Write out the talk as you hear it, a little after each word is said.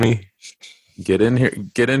Get in here.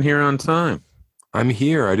 Get in here on time. I'm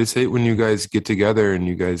here. I just hate when you guys get together and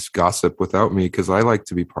you guys gossip without me because I like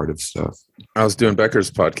to be part of stuff. I was doing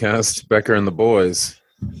Becker's podcast, Becker and the Boys.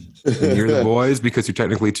 And you're the boys because you're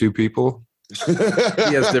technically two people. He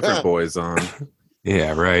has different boys on.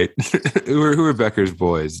 Yeah, right. who are Becker's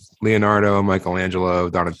boys? Leonardo, Michelangelo,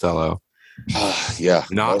 Donatello. Yeah,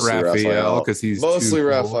 Not Raphael because he's mostly too cool.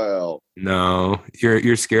 Raphael. No,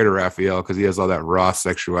 you're scared of Raphael because he has all that raw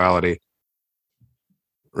sexuality.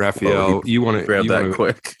 Raphael, you want to grab that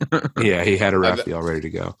quick? Yeah, he had a Raphael ready to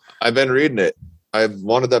go. I've been reading it. I've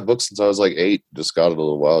wanted that book since I was like 8. Just got it a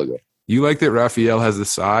little while ago. You like that Raphael has a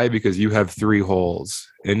sigh because you have 3 holes,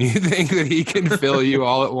 and you think that he can fill you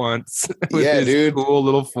all at once with his dude. cool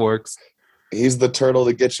little forks. He's the turtle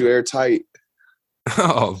that gets you airtight.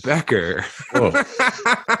 Oh, Becker.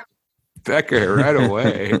 Becker, right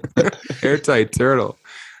away. Airtight turtle.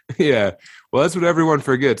 Yeah. Well, that's what everyone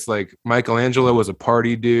forgets. Like, Michelangelo was a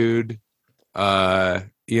party dude. Leonardo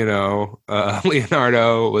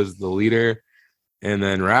was the leader. And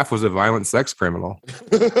then Raph was a violent sex criminal.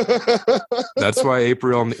 That's why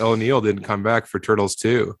April O'Neil didn't come back for Turtles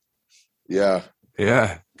 2. Yeah.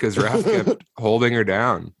 Yeah, because Raph kept holding her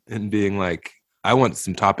down and being like, I want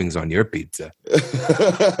some toppings on your pizza.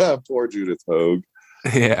 Poor Judith Hogue.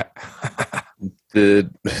 Yeah.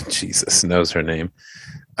 Jesus knows her name.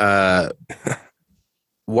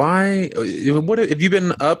 Why? What have you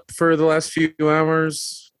been up for the last few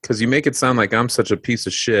hours? Because you make it sound like I'm such a piece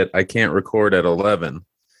of shit. I can't record at 11.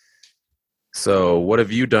 So what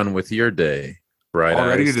have you done with your day? Right.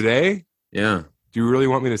 Already today? Yeah. Do you really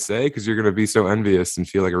want me to say? Because you're going to be so envious and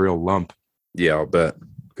feel like a real lump. Yeah, I'll bet.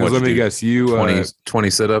 Because let me guess, you... 20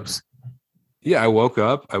 sit-ups? Yeah, I woke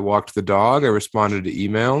up. I walked the dog. I responded to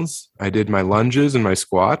emails. I did my lunges and my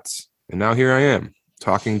squats. And now here I am,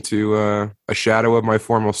 talking to a shadow of my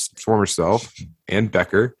former self and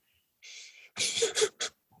Becker.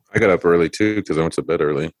 I got up early, too, because I went to bed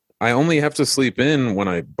early. I only have to sleep in when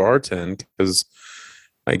I bartend because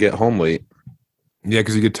I get home late. Yeah,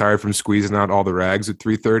 because you get tired from squeezing out all the rags at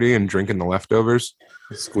 3:30 and drinking the leftovers.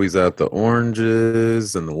 Squeeze out the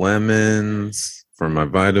oranges and the lemons for my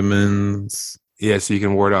vitamins. Yeah, so you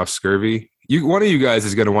can ward off scurvy. One of you guys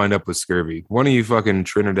is going to wind up with scurvy. One of you fucking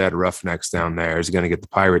Trinidad roughnecks down there is going to get the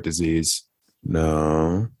pirate disease.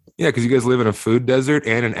 No. Yeah, because you guys live in a food desert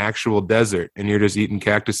and an actual desert, and you're just eating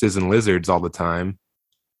cactuses and lizards all the time.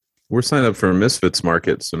 We're signed up for a Misfits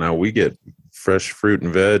market, so now we get fresh fruit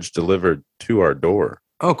and veg delivered to our door.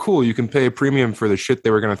 Oh, cool. You can pay a premium for the shit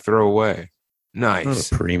they were going to throw away. Nice.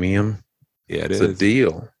 Not a premium. Yeah, it's a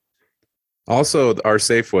deal. Also, our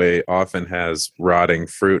Safeway often has rotting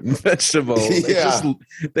fruit and vegetables. Yeah.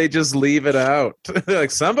 They just leave it out.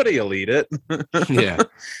 Like, somebody will eat it. Yeah.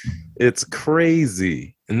 It's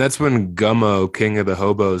crazy. And that's when Gummo, king of the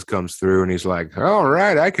hobos, comes through and he's like, all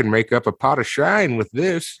right, I can make up a pot of shine with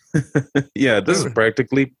this. Yeah, this is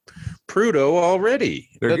practically Prudo already.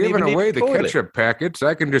 They're giving away the ketchup packets.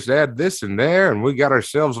 I can just add this in there, and we got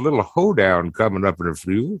ourselves a little hoedown coming up in a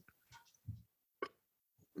few.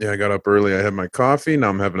 Yeah, I got up early. I had my coffee. Now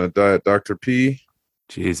I'm having a Diet Dr. P.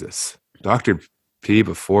 Jesus. Dr. P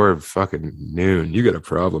before fucking noon. You got a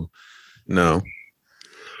problem. No.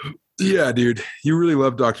 Yeah, dude. You really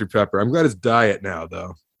love Dr. Pepper. I'm glad it's diet now,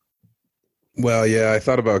 though. Well, yeah, I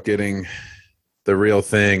thought about getting the real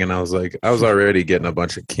thing, and I was like, I was already getting a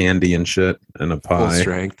bunch of candy and shit and a pie. Full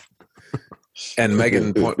strength. And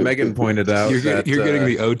Megan pointed out you're getting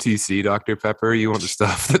the OTC Dr. Pepper. You want the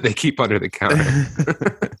stuff that they keep under the counter.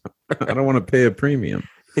 I don't want to pay a premium.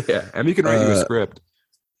 Yeah, and you can write you a script.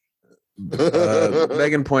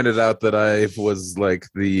 Megan pointed out that I was like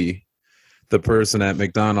the person at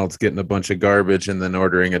McDonald's getting a bunch of garbage and then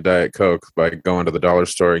ordering a Diet Coke by going to the dollar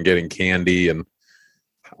store and getting candy and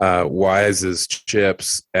Wise's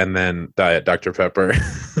chips and then Diet Dr. Pepper.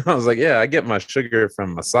 I was like, yeah, I get my sugar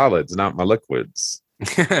from my solids, not my liquids.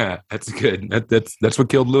 Yeah, that's good. That's what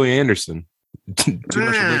killed Louis Anderson. Too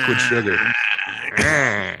much liquid sugar.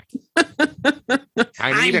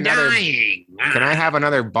 I need another. Dying. Can I have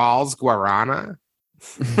another Balls Guarana?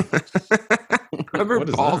 Remember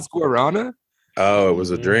Balls Guarana? Oh, it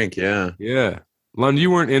was a drink. Yeah. Yeah. Lund, you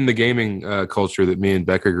weren't in the gaming culture that me and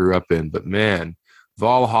Becker grew up in, but man,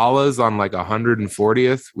 Valhalla's on like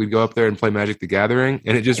 140th. We'd go up there and play Magic the Gathering,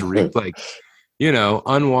 and it just reeked like,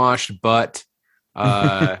 unwashed butt.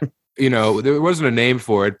 There wasn't a name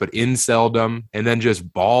for it, but inceldom, and then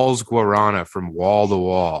just Balls Guarana from wall to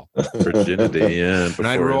wall. Virginity, yeah. And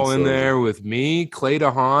I'd roll in there with me, Clay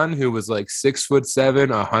DeHaan, who was like 6'7",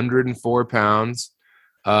 104 pounds.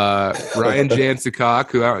 Ryan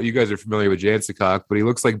Jansikok, who you guys are familiar with Jansikok, but he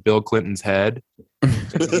looks like Bill Clinton's head.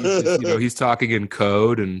 He's talking in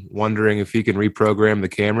code and wondering if he can reprogram the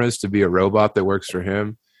cameras to be a robot that works for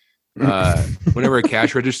him. Whenever a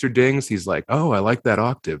cash register dings, he's like, "Oh, I like that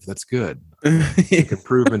octave. That's good. Make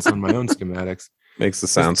improvements on my own schematics." Makes the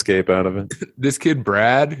soundscape out of it. This kid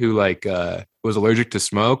Brad, who was allergic to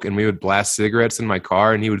smoke, and we would blast cigarettes in my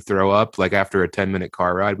car, and he would throw up like after a 10-minute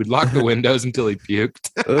car ride. We'd lock the windows until he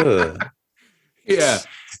puked. Yeah,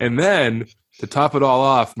 and then to top it all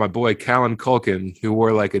off, my boy Callan Culkin, who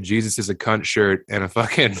wore like a Jesus is a cunt shirt and a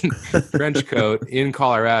fucking trench coat in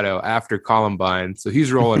Colorado after Columbine. So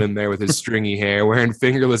he's rolling in there with his stringy hair, wearing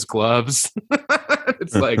fingerless gloves.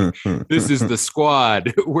 It's like, this is the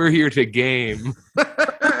squad. We're here to game.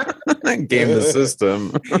 Game the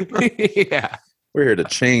system. Yeah. We're here to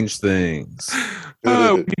change things.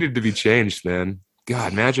 We needed to be changed, man.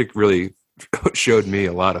 God, Magic really showed me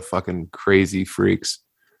a lot of fucking crazy freaks.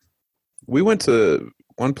 We went to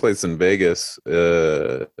one place in Vegas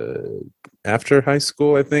after high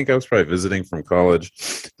school, I think. I was probably visiting from college.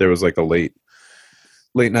 There was like a late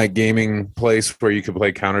night gaming place where you could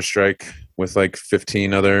play Counter-Strike with like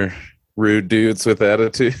 15 other rude dudes with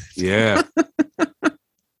attitude. Yeah.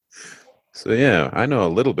 So yeah, I know a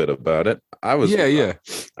little bit about it. I was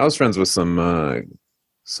friends with some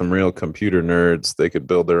real computer nerds. They could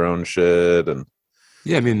build their own shit, and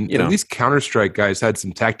yeah, I mean, at least Counter-Strike guys had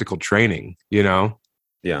some tactical training, Yeah.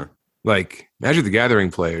 Like Magic the Gathering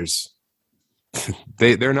players,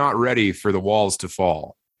 they're not ready for the walls to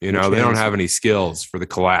fall. They don't have any skills for the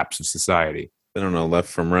collapse of society. They don't know left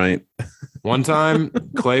from right. One time,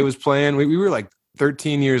 Clay was playing. We were like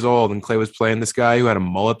 13 years old, and Clay was playing this guy who had a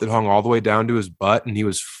mullet that hung all the way down to his butt, and he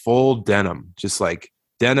was full denim, just like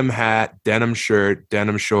denim hat, denim shirt,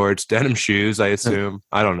 denim shorts, denim shoes, I assume.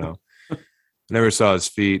 I don't know. Never saw his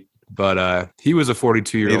feet, but he was a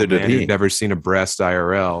 42-year-old man who'd never seen a breast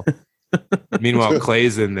IRL. Meanwhile,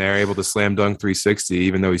 Clay's in there, able to slam dunk 360,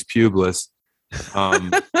 even though he's pubeless.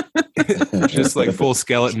 Just like full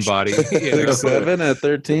skeleton body. 6'7" at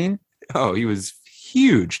 13? Oh, he was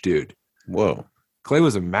huge, dude. Whoa. Clay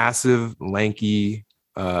was a massive, lanky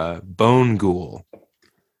bone ghoul.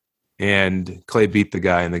 And Clay beat the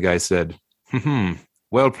guy, and the guy said,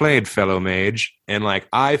 well played, fellow mage. And like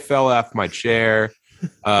I fell off my chair.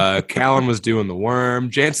 Callan was doing the worm.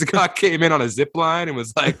 Jansikok came in on a zip line and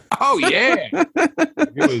was like, "Oh yeah!"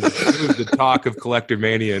 It was the talk of Collector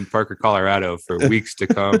Mania in Parker, Colorado, for weeks to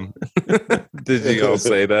come. Did you all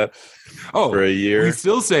say that? For a year? We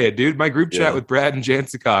still say it, dude. My group chat with Brad and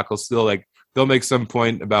Jansikok will still they'll make some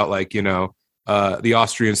point about the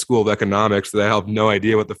Austrian School of Economics that I have no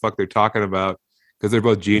idea what the fuck they're talking about because they're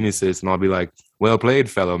both geniuses, and I'll be like, "Well played,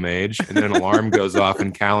 fellow mage." And then an alarm goes off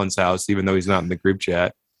in Callan's house, even though he's not in the group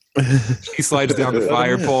chat. He slides down the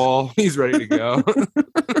fire pole. He's ready to go.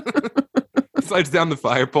 He slides down the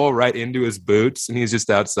fire pole right into his boots, and he's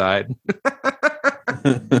just outside.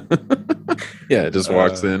 Yeah, just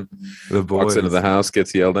walks in. Walks into the house,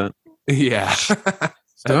 gets yelled at. Yeah.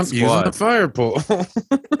 Stop using the fire pole.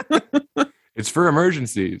 It's for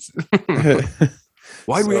emergencies.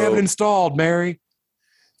 Why do we have it installed, Mary?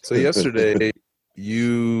 So yesterday,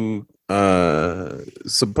 you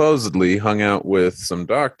supposedly hung out with some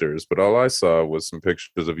doctors, but all I saw was some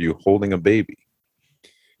pictures of you holding a baby.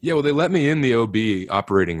 Yeah, well, they let me in the OB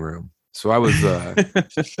operating room. So I was,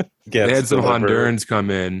 they had some Hondurans come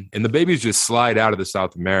in, and the babies just slide out of the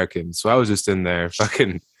South Americans. So I was just in there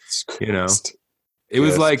fucking, It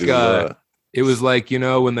was like,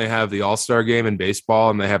 when they have the All-Star game in baseball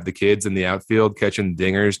and they have the kids in the outfield catching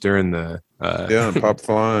dingers during the pop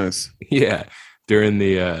flies. Yeah, during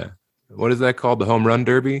the what is that called? The home run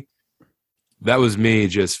derby. That was me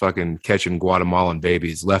just fucking catching Guatemalan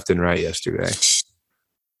babies left and right yesterday.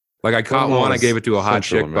 Like I caught one, I gave it to a hot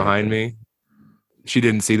chick behind me. She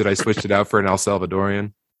didn't see that I switched it out for an El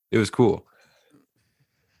Salvadorian. It was cool.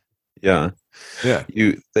 Yeah. Yeah.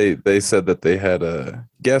 They said that they had a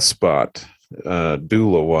guest spot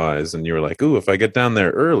doula wise, and you were like, "Ooh, if I get down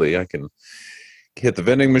there early, I can hit the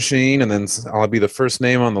vending machine, and then I'll be the first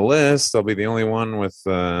name on the list. I'll be the only one with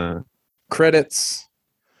credits,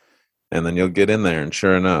 and then you'll get in there." And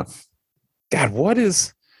sure enough, God, what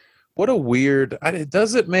a weird.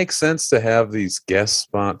 Does it make sense to have these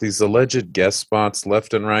these alleged guest spots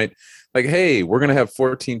left and right? Like, hey, we're gonna have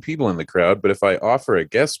 14 people in the crowd, but if I offer a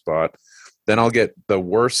guest spot, then I'll get the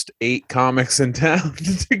worst 8 comics in town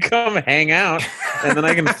to come hang out, and then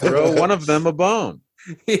I can throw one of them a bone.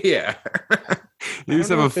 Yeah. You just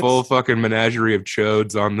have a full fucking menagerie of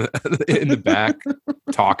chodes in the back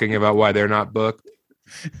talking about why they're not booked.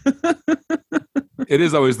 It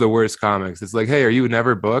is always the worst comics. It's like, hey, are you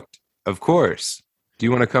never booked? Of course. Do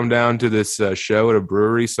you want to come down to this show at a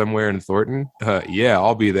brewery somewhere in Thornton? Yeah,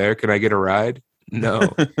 I'll be there. Can I get a ride?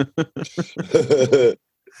 No.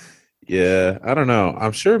 Yeah, I don't know.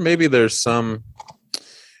 I'm sure maybe there's some,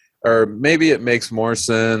 or maybe it makes more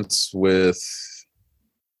sense with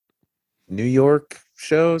New York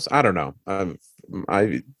shows. I don't know.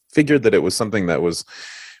 I figured that it was something that was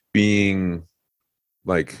being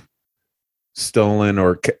like stolen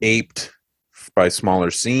or aped by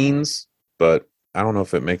smaller scenes, but I don't know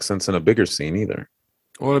if it makes sense in a bigger scene either.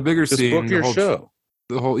 Well, a bigger Just scene. book your show.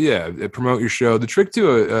 Promote your show. The trick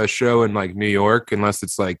to a show in like New York, unless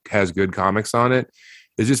it's like has good comics on it,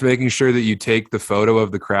 is just making sure that you take the photo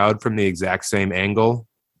of the crowd from the exact same angle.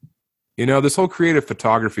 You know, this whole creative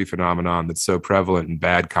photography phenomenon that's so prevalent in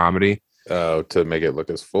bad comedy. To make it look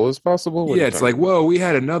as full as possible? Yeah, it's like, whoa, we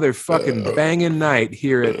had another fucking banging night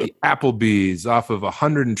here at the Applebee's off of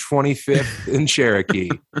 125th in Cherokee.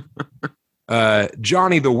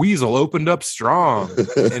 Johnny the Weasel opened up strong.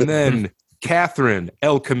 And then Catherine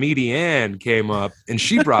El Comedienne came up and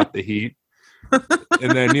she brought the heat.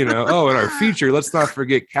 And then, in our feature, let's not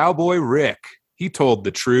forget Cowboy Rick. He told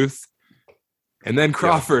the truth. And then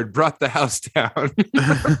Crawford brought the house down.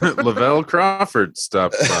 Lavelle Crawford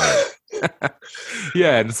stopped by.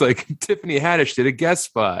 Yeah, and it's like Tiffany Haddish did a guest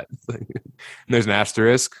spot. And there's an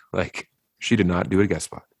asterisk, like she did not do a guest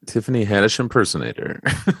spot. Tiffany Haddish impersonator.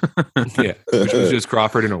 Yeah, which was just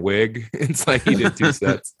Crawford in a wig. It's like he did 2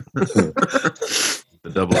 sets.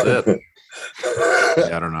 The double dip.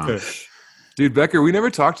 Yeah, I don't know. Dude, Becker, we never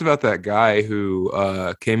talked about that guy who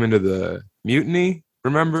came into the mutiny.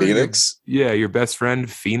 Remember? Phoenix? Your best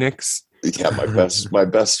friend, Phoenix. Yeah, my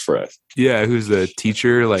best friend. Yeah, who's a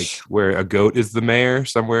teacher, like where a goat is the mayor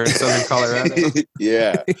somewhere in southern Colorado.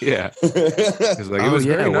 Yeah. Yeah. It's like, it was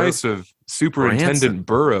very nice of Superintendent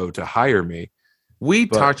Burrow to hire me. We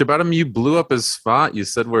talked about him. You blew up his spot. You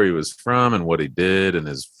said where he was from and what he did and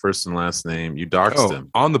his first and last name. You doxed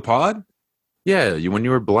him. On the pod? Yeah, when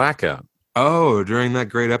you were blackout. Oh, during that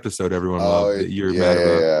great episode everyone loved that you were mad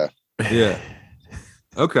about. Yeah.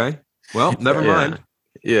 Okay. Well, never mind.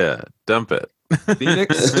 Yeah, dump it.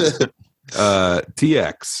 Phoenix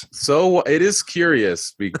TX. So it is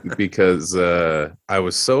curious because I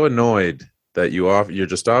was so annoyed that you're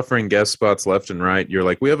just offering guest spots left and right. You're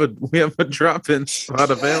like, we have a drop-in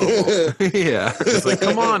spot available. Yeah. It's like,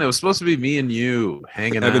 come on, it was supposed to be me and you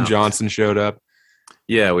hanging out. Evan Johnson showed up.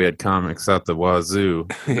 Yeah, we had comics out the wazoo.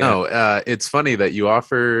 Yeah. No, it's funny that you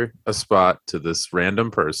offer a spot to this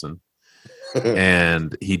random person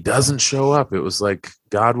and he doesn't show up. It was like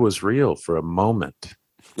God was real for a moment.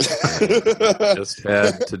 Just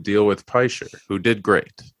had to deal with Peischer, who did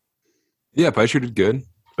great. Yeah, Peischer did good.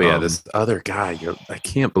 But yeah, this other guy, I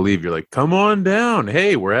can't believe you're like, come on down.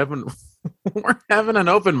 Hey, we're having an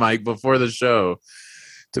open mic before the show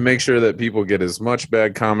to make sure that people get as much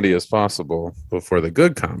bad comedy as possible before the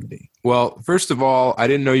good comedy. Well, first of all, I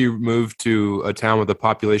didn't know you moved to a town with a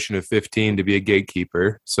population of 15 to be a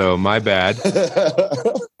gatekeeper. So my bad.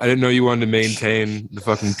 I didn't know you wanted to maintain the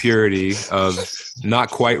fucking purity of not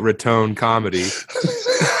quite ratone comedy.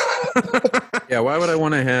 Yeah, why would I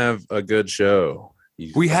want to have a good show?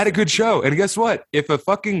 We had a good show. And guess what? If a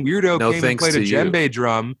fucking weirdo came and played a djembe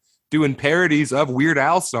drum doing parodies of Weird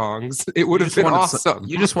Al songs, it would have been awesome.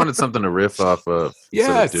 You just wanted something to riff off of.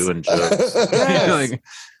 Yes. Doing jokes. Yes. Like,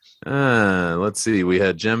 let's see. We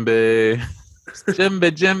had djembe.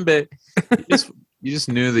 You just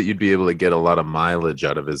knew that you'd be able to get a lot of mileage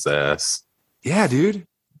out of his ass. Yeah, dude.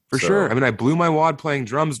 For sure. I mean, I blew my wad playing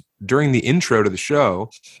drums during the intro to the show.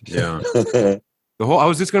 Yeah. I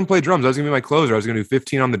was just going to play drums. I was going to be my closer. I was going to do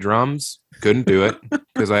 15 on the drums. Couldn't do it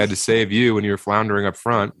because I had to save you when you were floundering up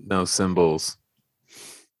front. No cymbals.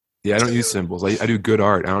 Yeah, I don't use cymbals. I do good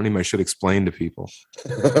art. I don't need my shit explained to people.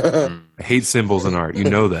 I hate symbols in art. You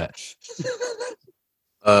know that.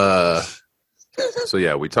 So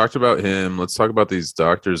yeah, we talked about him. Let's talk about these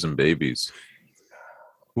doctors and babies.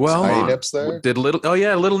 Well, Tiny Nips there?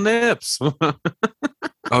 Little Nips.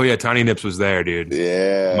 Oh yeah, Tiny Nips was there, dude.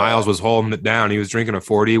 Yeah. Miles was holding it down. He was drinking a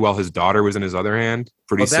 40 while his daughter was in his other hand.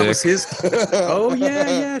 Pretty sick. That was his. Oh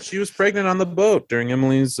yeah. She was pregnant on the boat during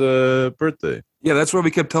Emily's birthday. Yeah, that's why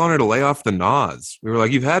we kept telling her to lay off the NOS. We were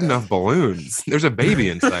like, "You've had enough balloons. There's a baby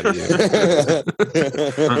inside of you."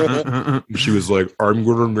 She was like, "I'm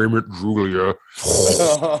gonna name it Julia."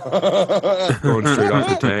 Going straight off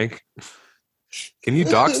the tank. Can you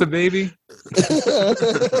dox a baby?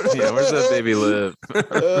 Yeah, where's that baby live?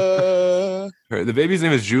 The baby's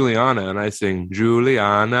name is Juliana, and I sing,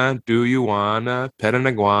 "Juliana, do you wanna pet an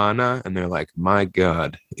iguana?" And they're like, "My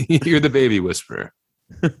God, you're the baby whisperer."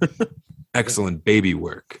 Excellent baby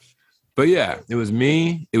work. But yeah, it was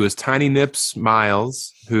me. It was Tiny Nips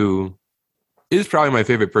Miles, who is probably my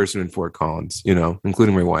favorite person in Fort Collins,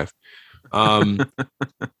 including my wife.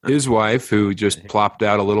 His wife, who just plopped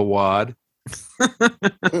out a little wad.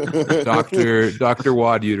 Dr.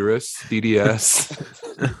 Wad Uterus, DDS.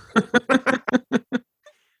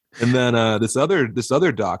 And then this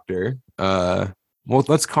other doctor, well,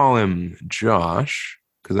 let's call him Josh,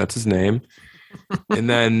 because that's his name. And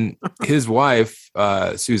then his wife,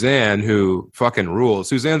 Suzanne, who fucking rules.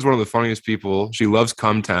 Suzanne's one of the funniest people. She loves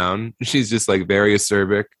Cumtown. She's just like very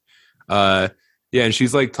acerbic. Yeah, and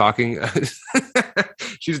she's like talking.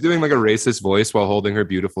 She's doing like a racist voice while holding her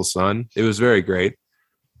beautiful son. It was very great.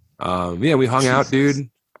 Yeah, we hung out, dude.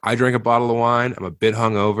 I drank a bottle of wine. I'm a bit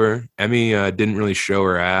hungover. Emmy didn't really show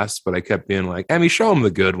her ass, but I kept being like, Emmy, show him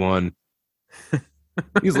the good one.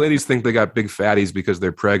 These ladies think they got big fatties because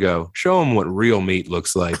they're prego. Show them what real meat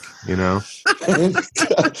looks like, These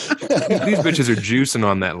bitches are juicing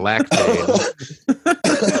on that lactate.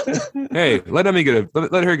 Hey, let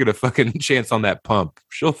her get a fucking chance on that pump.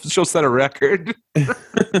 She'll set a record.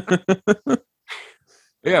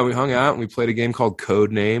 Yeah, we hung out and we played a game called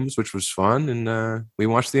Code Names, which was fun, and we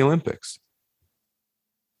watched the Olympics.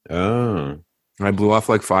 Oh. I blew off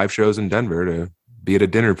like 5 shows in Denver to be at a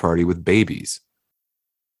dinner party with babies.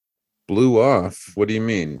 Blew off? What do you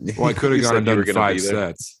mean? Well, I could have gone and done 5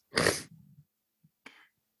 sets.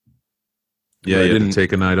 Yeah, you didn't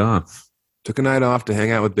take a night off. Took a night off to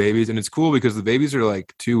hang out with babies, and it's cool because the babies are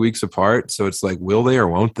like 2 weeks apart, so it's like, will they or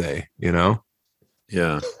won't they? Yeah.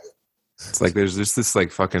 It's like there's just this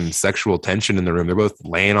like fucking sexual tension in the room. They're both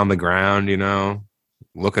laying on the ground,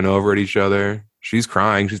 looking over at each other. She's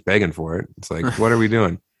crying. She's begging for it. It's like, what are we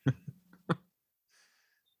doing?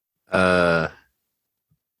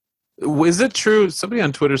 Is it true? Somebody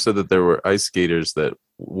on Twitter said that there were ice skaters that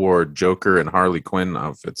wore Joker and Harley Quinn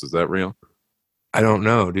outfits. Is that real? I don't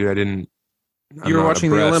know, dude. You were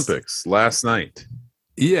watching the Olympics last night.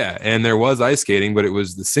 Yeah, and there was ice skating, but it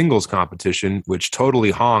was the singles competition, which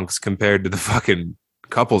totally honks compared to the fucking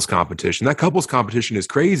couples competition. That couples competition is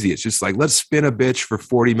crazy. It's just like, let's spin a bitch for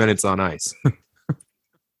 40 minutes on ice.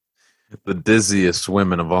 The dizziest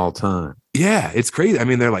women of all time. Yeah, it's crazy. I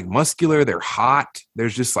mean, they're like muscular. They're hot.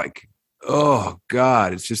 There's just like, oh,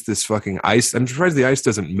 God, it's just this fucking ice. I'm surprised the ice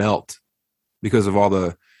doesn't melt because of all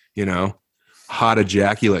the, hot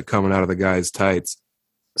ejaculate coming out of the guy's tights.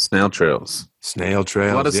 Snail trails.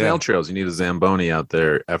 A lot of snail trails. You need a Zamboni out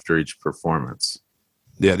there after each performance.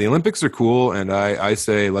 Yeah, the Olympics are cool, and I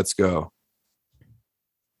say let's go.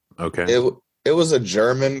 Okay. It was a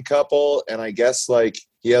German couple, and I guess like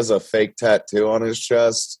he has a fake tattoo on his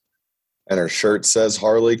chest, and her shirt says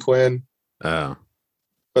Harley Quinn. Oh.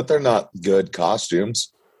 But they're not good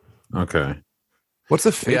costumes. Okay. What's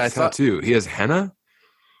a fake tattoo? He has henna?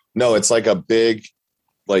 No, it's like a big,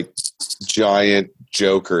 like giant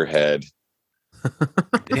Joker head.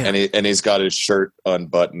 and he's got his shirt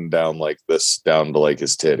unbuttoned down like this, down to like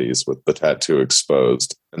his titties with the tattoo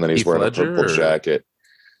exposed. And then he's wearing a purple jacket.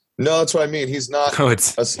 No, that's what I mean. He's not. Oh,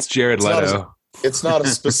 it's Jared Leto. It's not a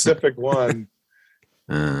specific one.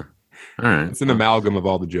 All right. It's an amalgam of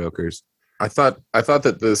all the Jokers. I thought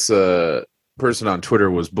that this person on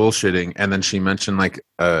Twitter was bullshitting, and then she mentioned like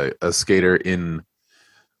a skater in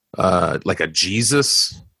like a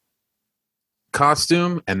Jesus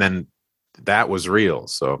costume, and then that was real.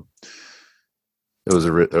 So it was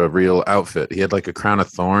a real outfit. He had like a crown of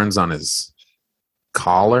thorns on his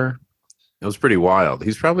collar. It was pretty wild.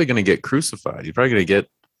 He's probably going to get crucified. He's probably going to get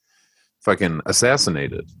fucking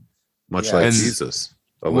assassinated, much like Jesus,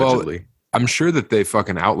 allegedly. Well, I'm sure that they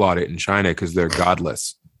fucking outlawed it in China because they're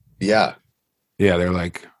godless. Yeah. Yeah, they're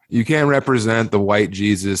like, you can't represent the white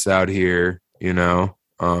Jesus out here, It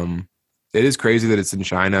is crazy that it's in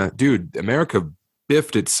China. Dude, America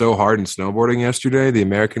biffed it so hard in snowboarding yesterday. The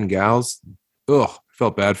American gals,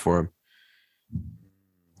 felt bad for them.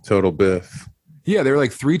 Total biff. Yeah, they were like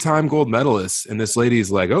 3-time gold medalists. And this lady's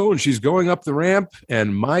like, and she's going up the ramp.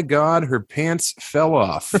 And my God, her pants fell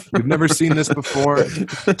off. We've never seen this before.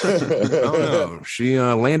 Oh, no. She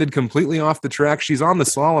landed completely off the track. She's on the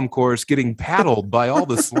slalom course getting paddled by all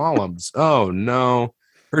the slaloms. Oh, no.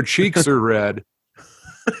 Her cheeks are red.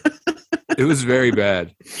 It was very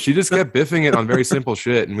bad. She just kept biffing it on very simple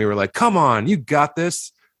shit. And we were like, come on, you got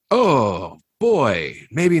this. Oh, boy,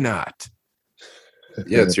 maybe not.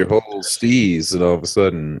 Yeah, it's your whole steez, and all of a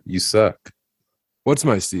sudden you suck. What's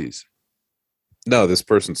my steez? No, this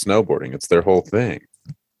person's snowboarding. It's their whole thing.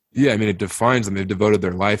 Yeah, I mean, it defines them. They've devoted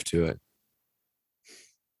their life to it.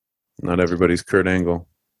 Not everybody's Kurt Angle.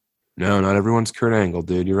 No, not everyone's Kurt Angle,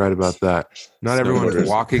 dude. You're right about that. Not everyone's Snowboarders.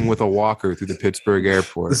 walking with a walker through the Pittsburgh The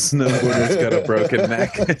airport. snowboarder's got a broken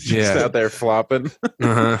neck. Just Yeah. out there flopping.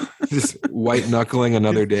 Uh-huh. Just white knuckling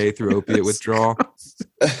another day through opiate withdrawal.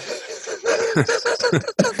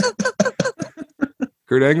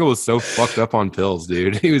 Kurt Angle was so fucked up on pills,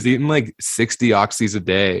 dude. He was eating like 60 oxys a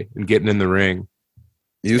day and getting in the ring.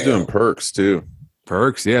 He was doing perks too.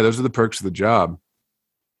 Perks, yeah, those are the perks of the job.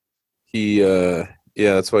 He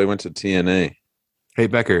that's why he went to TNA. Hey,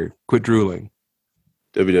 Becker, quit drooling.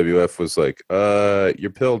 WWF was like, you're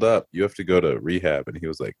pilled up. You have to go to rehab. And he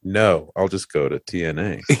was like, no, I'll just go to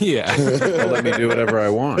TNA. Yeah. They'll let me do whatever I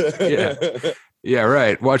want. Yeah. Yeah,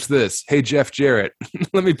 right. Watch this. Hey, Jeff Jarrett,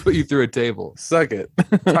 let me put you through a table. Suck it.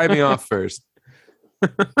 Tie me off first.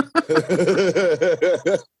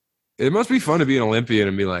 It must be fun to be an Olympian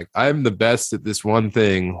and be like, I'm the best at this one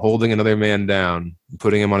thing, holding another man down,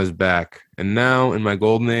 putting him on his back. And now in my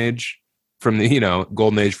golden age, from the,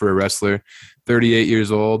 golden age for a wrestler, 38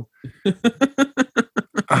 years old,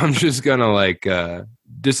 I'm just going to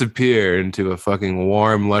disappear into a fucking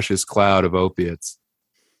warm, luscious cloud of opiates.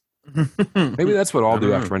 Maybe that's what I'll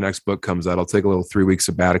do after my next book comes out. I'll take a little 3-week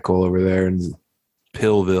sabbatical over there in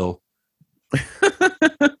Pillville.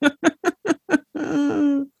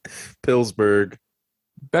 Pillsbury.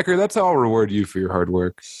 Becker, that's how I'll reward you for your hard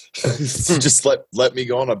work. Just let me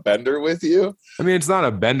go on a bender with you. I mean, it's not a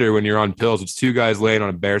bender when you're on pills. It's 2 guys laying on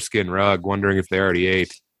a bearskin rug wondering if they already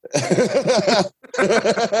ate. That's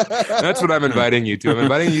what I'm inviting you to. I'm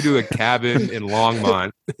inviting you to a cabin in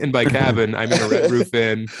Longmont. And by cabin, I mean a Red Roof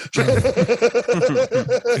Inn.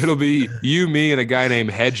 It'll be you, me, and a guy named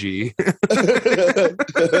Hedgie.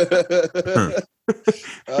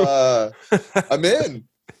 I'm in.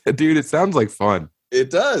 Dude, it sounds like fun. It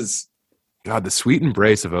does. God, the sweet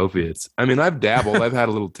embrace of opiates. I mean, I've dabbled. I've had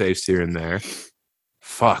a little taste here and there.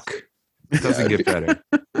 Fuck. It doesn't get better.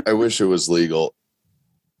 I wish it was legal.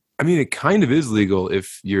 I mean, it kind of is legal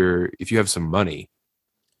if you have some money.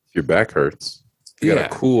 If your back hurts. You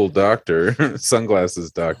got a cool doctor,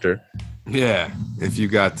 sunglasses doctor. Yeah. If you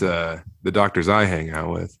got the doctors I hang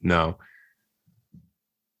out with. No.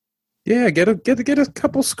 Yeah, get a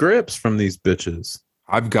couple scripts from these bitches.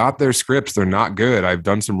 I've got their scripts. They're not good. I've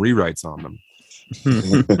done some rewrites on them.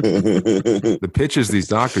 The pitches these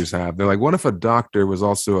doctors have, they're like, what if a doctor was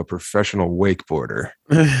also a professional wakeboarder?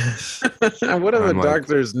 What if a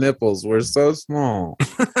doctor's nipples were so small?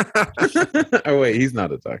 Oh, wait, he's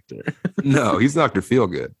not a doctor. No, he's Dr.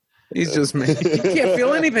 Feelgood. He's just, he can't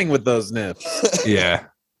feel anything with those nips. Yeah.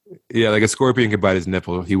 Yeah, like a scorpion could bite his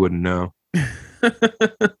nipple. He wouldn't know.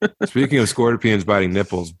 Speaking of scorpions biting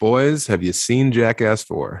nipples, boys, have you seen Jackass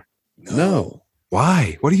 4? No.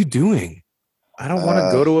 Why? What are you doing? I don't want to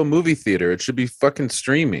go to a movie theater. It should be fucking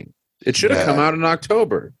streaming. It should have come out in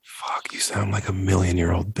October. Fuck, you sound like a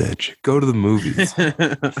 1,000,000-year-old bitch. Go to the movies.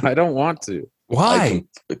 I don't want to. Why?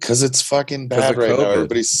 Because it's fucking bad right now.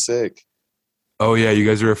 Everybody's sick. Oh, yeah, you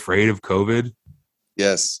guys are afraid of COVID?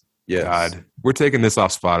 Yes. Yes. God, we're taking this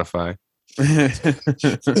off Spotify.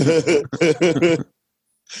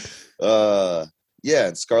 Yeah,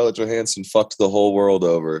 and Scarlett Johansson fucked the whole world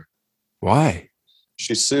over. Why?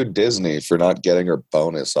 She sued Disney for not getting her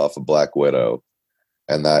bonus off of Black Widow,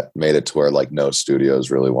 and that made it to where no studios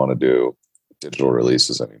really want to do digital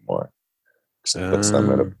releases anymore.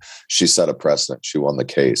 She set a precedent. She won the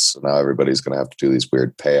case. So now everybody's going to have to do these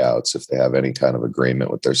weird payouts if they have any kind of agreement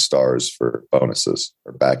with their stars for bonuses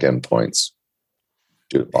or back end points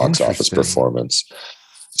due to box office performance.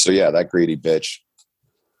 So yeah, that greedy bitch.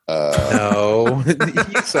 No,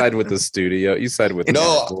 you side with the studio. You side with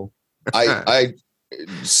no.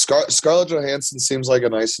 Scarlett Johansson seems like a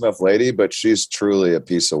nice enough lady, but she's truly a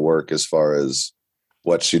piece of work as far as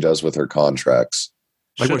what she does with her contracts.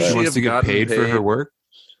 Like what, she wants to get paid for her work?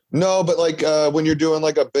 No, but when you're doing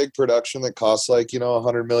a big production that costs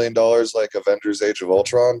 $100 million, like Avengers: Age of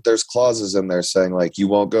Ultron, there's clauses in there saying you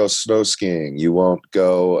won't go snow skiing, you won't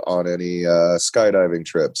go on any skydiving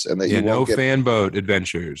trips, and that you won't get fan boat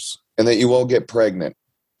adventures, and that you won't get pregnant.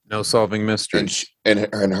 No solving mysteries. And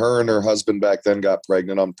her and her husband back then got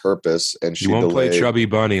pregnant on purpose, and she won't play Chubby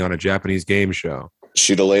Bunny on a Japanese game show.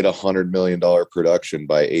 She delayed $100 million production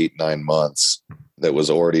by 8-9 months that was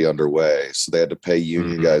already underway. So they had to pay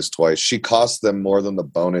union guys twice. She cost them more than the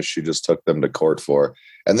bonus she just took them to court for.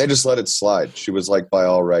 And they just let it slide. She was by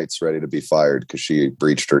all rights ready to be fired because she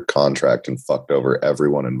breached her contract and fucked over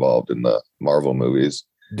everyone involved in the Marvel movies.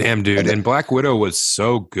 Damn, dude. And Black Widow was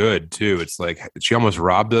so good, too. It's like she almost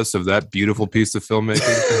robbed us of that beautiful piece of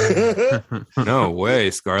filmmaking. No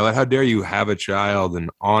way, Scarlett. How dare you have a child and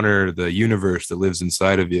honor the universe that lives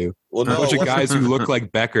inside of you? Well, A bunch of guys who look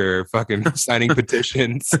like Becker fucking signing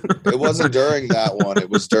petitions. It wasn't during that one. It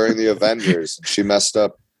was during the Avengers. She messed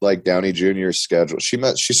up like Downey Jr.'s schedule. She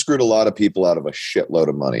screwed a lot of people out of a shitload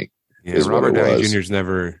of money. Yeah, Robert Downey Jr.'s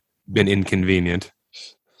never been inconvenient.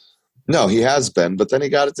 No, he has been, but then he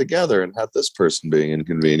got it together and had this person being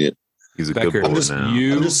inconvenient. He's a Becker, good boy I'm just, now.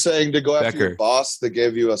 I'm just saying to go after Becker. your boss that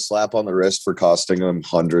gave you a slap on the wrist for costing him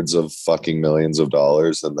hundreds of fucking millions of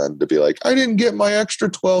dollars, and then to be like, I didn't get my extra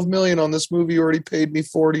 12 million on this movie you already paid me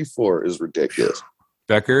 40 for is ridiculous.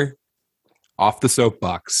 Becker, off the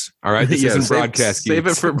soapbox. All right, this isn't broadcast. Save it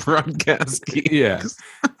geeks. for broadcast. Geeks. Yeah.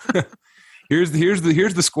 here's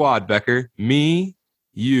the squad, Becker. Me,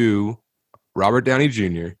 you, Robert Downey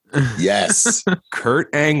Jr., Yes.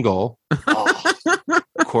 Kurt Angle, Oh.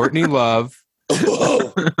 Courtney Love.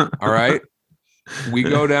 Whoa. All right. We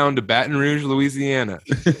go down to Baton Rouge, Louisiana.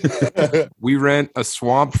 We rent a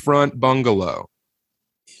swamp front bungalow.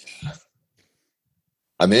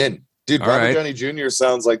 I'm in. Dude, All Robert right. Downey Jr.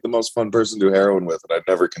 sounds like the most fun person to do heroin with, and I'd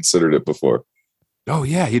never considered it before. Oh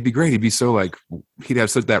yeah, he'd be great. He'd be so like he'd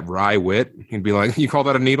have such that wry wit. He'd be like, "You call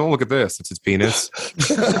that a needle? Look at this. It's his penis."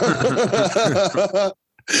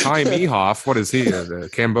 Hi, Mehoff. What is he? A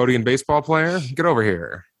Cambodian baseball player? Get over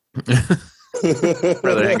here.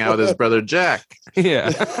 Brother hang out with his brother Jack. Yeah.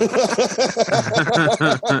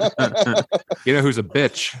 You know who's a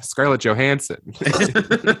bitch? Scarlett Johansson.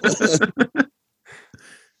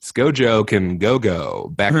 Skojo can go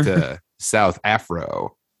back to South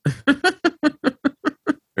Afro.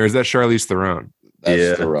 Or is that Charlize Theron? That's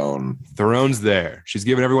Yeah. Theron. Theron's there. She's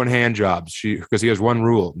giving everyone hand jobs. Because he has one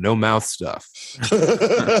rule: no mouth stuff.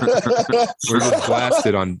 We're just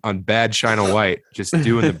blasted on bad China White, just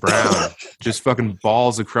doing the brown, just fucking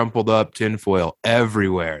balls of crumpled up tinfoil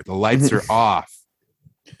everywhere. The lights are off.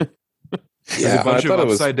 There's Yeah, a bunch I of thought it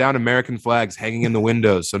was- upside down American flags hanging in the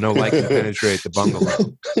windows so no light can penetrate the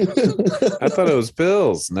bungalow. I thought it was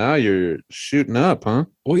pills. Now you're shooting up, huh?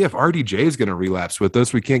 Well, yeah, if RDJ is going to relapse with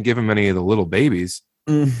us, we can't give him any of the little babies.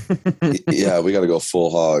 Yeah, we got to go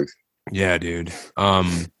full hog. Yeah, dude.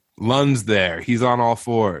 Lund's there. He's on all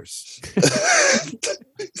fours.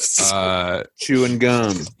 Chewing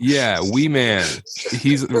gum. Yeah, Wee Man.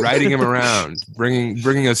 He's riding him around,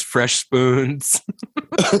 bringing us fresh spoons.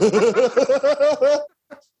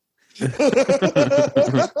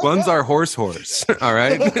 Lund's our horse. All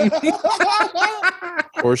right.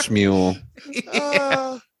 Horse mule.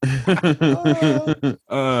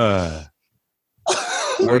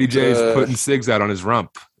 RDJ's putting cigs out on his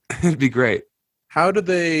rump. It'd be great. How do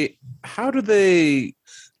they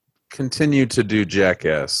continue to do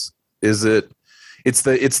Jackass? Is it's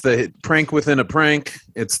the prank within a prank?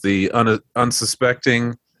 It's the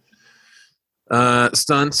unsuspecting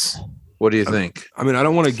stunts? What do you think? I mean, I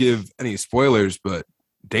don't want to give any spoilers, but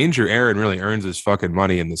Danger Aaron really earns his fucking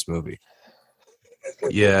money in this movie.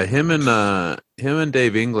 Yeah, him and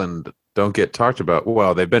Dave England don't get talked about.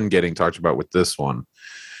 Well, they've been getting talked about with this one.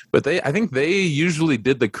 But I think they usually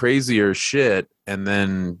did the crazier shit and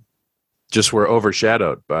then just were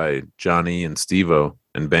overshadowed by Johnny and Steve-O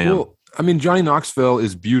and Bam. Well, I mean, Johnny Knoxville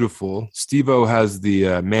is beautiful. Steve-O has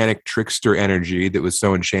the manic trickster energy that was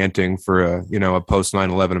so enchanting for a post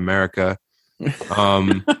 9/11 America.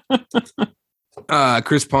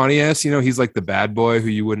 Chris Pontius, he's like the bad boy who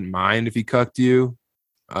you wouldn't mind if he cucked you.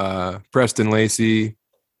 Preston Lacey,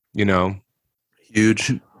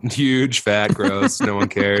 huge, fat, gross. No one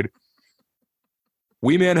cared.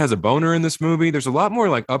 Wee Man has a boner in this movie. There's a lot more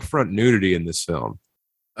like upfront nudity in this film.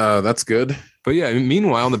 That's good. But yeah,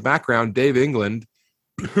 meanwhile, in the background, Dave England,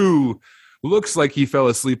 who looks like he fell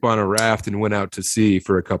asleep on a raft and went out to sea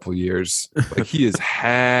for a couple years. Like he is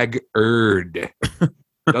haggard.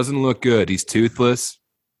 Doesn't look good. He's toothless,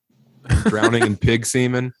 drowning in pig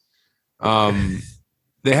semen.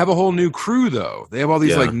 They have a whole new crew, though. They have all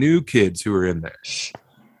these like new kids who are in there.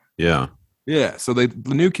 Yeah. Yeah, so the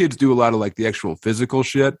new kids do a lot of like the actual physical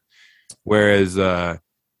shit, whereas the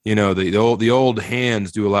old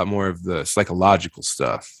hands do a lot more of the psychological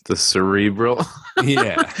stuff. The cerebral.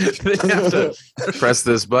 Yeah. They have to press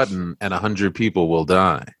this button and 100 people will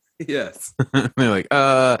die. Yes. They're like,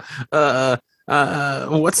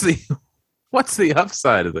 what's the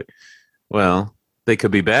upside of it? Well, they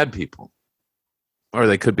could be bad people. Or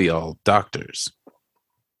they could be all doctors.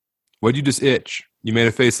 What'd you just itch? You made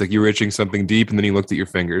a face like you were itching something deep, and then you looked at your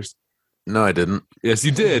fingers. No, I didn't. Yes,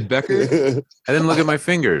 you did, Becker. I didn't look at my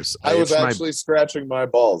fingers. I was itched actually scratching my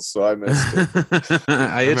balls, so I missed it.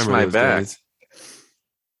 I itched remember my those back. days.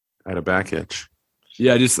 I had a back itch.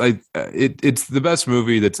 Yeah, it's the best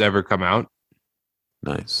movie that's ever come out.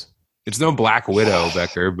 Nice. It's no Black Widow,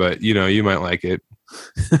 Becker, but you might like it.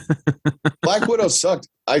 Black Widow sucked.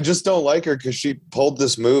 I just don't like her because she pulled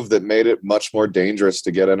this move that made it much more dangerous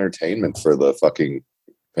to get entertainment for the fucking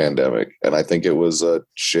pandemic. And I think it was a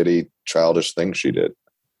shitty, childish thing she did.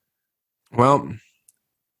 Well,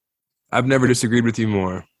 I've never disagreed with you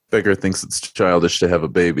more. Becker thinks it's childish to have a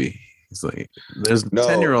baby. He's like, there's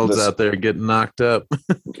 10-year-olds out there getting knocked up.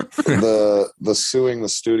 the suing the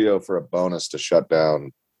studio for a bonus to shut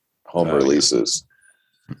down home releases.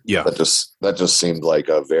 Yeah. That just seemed like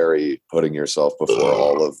a very putting yourself before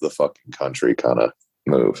all of the fucking country kind of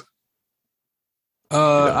move.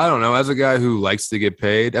 I don't know. As a guy who likes to get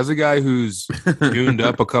paid, as a guy who's tuned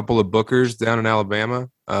up a couple of bookers down in Alabama,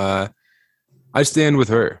 I stand with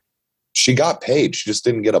her. She got paid. She just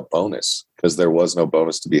didn't get a bonus because there was no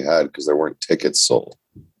bonus to be had because there weren't tickets sold.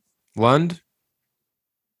 Lund?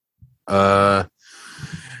 It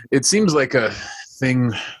seems like a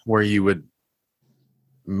thing where you would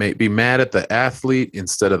be mad at the athlete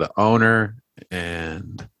instead of the owner,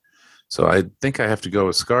 and so I think I have to go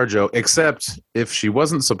with ScarJo, except if she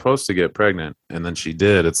wasn't supposed to get pregnant and then she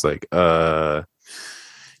did. It's like,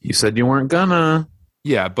 you said you weren't gonna.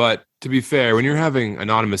 Yeah, but to be fair, when you're having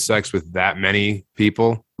anonymous sex with that many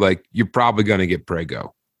people, like, you're probably gonna get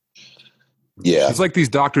prego. Yeah, it's like these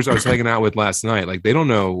doctors I was hanging out with last night. Like, they don't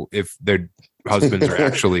know if their husbands are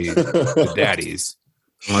actually the daddies.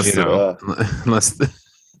 Unless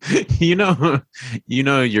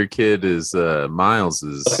your kid is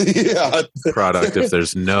Miles's product if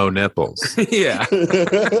there's no nipples. Yeah.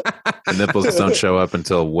 The nipples don't show up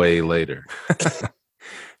until way later.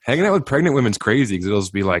 Hanging out with pregnant women's crazy because it'll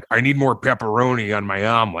just be like, I need more pepperoni on my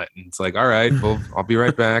omelet. And it's like, all right, well, I'll be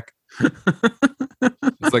right back.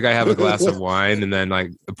 It's like I have a glass of wine and then like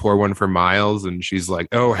pour one for Miles, and she's like,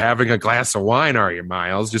 oh, having a glass of wine, are you,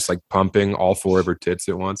 Miles? Just like pumping all four of her tits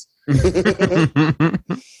at once. Did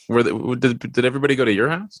everybody go to your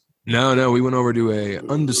house? No, we went over to a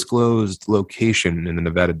undisclosed location in the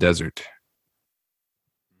Nevada desert.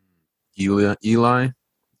 Ely?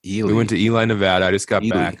 We went to Ely, Nevada. I just got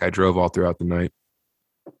back. I drove all throughout the night.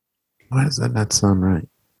 Why does that not sound right?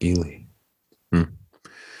 Ely.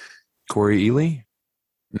 Corey Ely?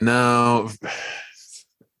 No,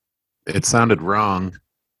 it sounded wrong,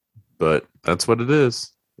 but that's what it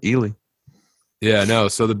is. Ely. Yeah, no.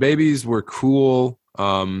 So the babies were cool.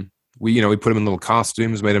 We put them in little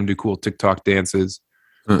costumes, made them do cool TikTok dances.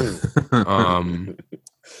 We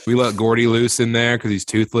let Gordy loose in there because he's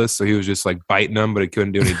toothless, so he was just like biting them, but he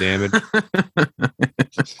couldn't do any damage.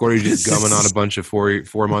 Gordy's just gumming on a bunch of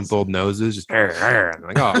 4-month-old noses, just like,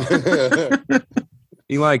 oh,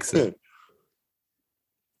 he likes it.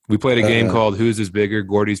 We played a game called Whose is Bigger,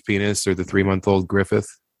 Gordy's Penis or the 3-month-old Griffith?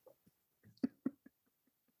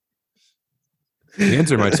 The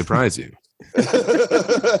answer might surprise you.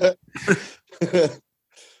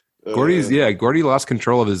 Gordy lost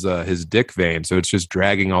control of his dick vein, so it's just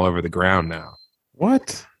dragging all over the ground now.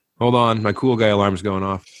 What? Hold on, my cool guy alarm's going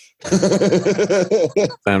off.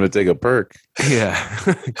 Time to take a perk. Yeah,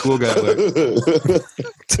 cool guy alert.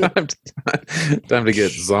 Time to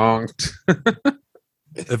get zonked.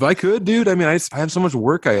 If I could, dude, I mean, I have so much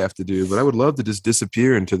work I have to do, but I would love to just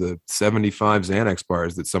disappear into the 75 Xanax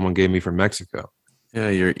bars that someone gave me from Mexico.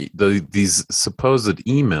 Yeah, these supposed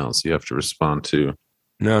emails you have to respond to.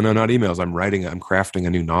 No, not emails. I'm crafting a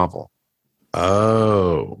new novel.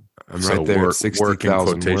 Oh. I'm right there at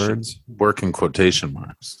 60,000 words. Work in quotation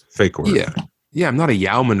marks. Fake word. Yeah, I'm not a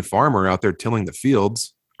Yowman farmer out there tilling the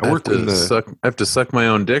fields. I have to suck my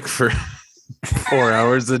own dick for 4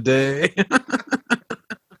 hours a day.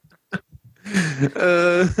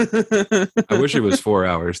 I wish it was 4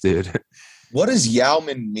 hours, dude. What does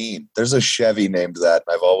Yowman mean? There's a Chevy named that,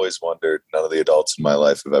 and I've always wondered. None of the adults in my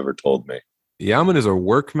life have ever told me. Yowman is a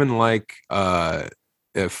workman-like a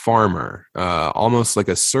farmer, almost like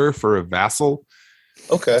a serf or a vassal.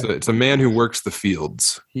 Okay. So it's a man who works the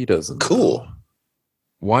fields. He doesn't. Cool.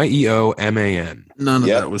 Yeoman. None of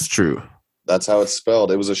that was true. That's how it's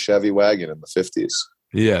spelled. It was a Chevy wagon in the 50s.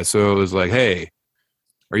 Yeah, so it was like, hey,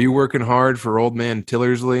 are you working hard for old man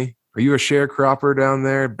Tillersley? Are you a sharecropper down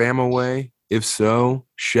there, Bama way? If so,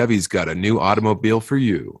 Chevy's got a new automobile for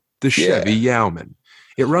you. The Chevy Yowman.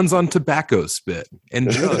 It runs on tobacco spit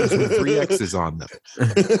and jugs with 3 X's on them.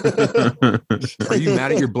 Are you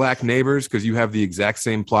mad at your black neighbors because you have the exact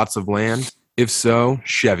same plots of land? If so,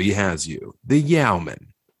 Chevy has you. The Yowman.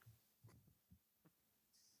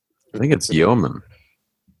 I think it's yeoman.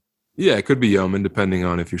 Yeah, it could be yeoman, depending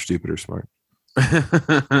on if you're stupid or smart.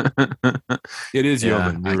 It is Yeah,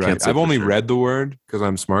 yeoman. You're I can't right. say I've for only sure. read the word because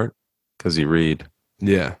I'm smart. Because you read.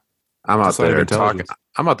 Yeah. I'm It's a out sign of there talking. intelligence.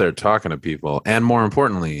 I'm out there talking to people, and more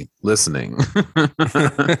importantly, listening.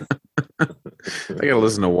 I gotta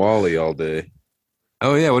listen to Wally all day.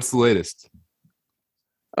 Oh yeah, what's the latest?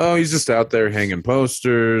 Oh, he's just out there hanging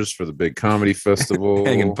posters for the big comedy festival.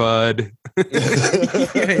 Hanging Pud. Yeah,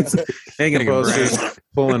 he's hanging Hanging posters, brain.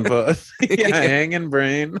 pulling bud. Yeah, Yeah. hanging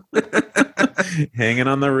brain, hanging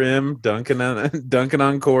on the rim, dunking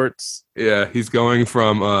on courts. Yeah, he's going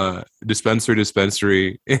from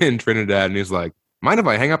dispensary in Trinidad, and he's like, "Mind if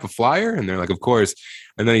I hang up a flyer?" And they're like, "Of course."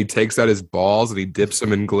 And then he takes out his balls and he dips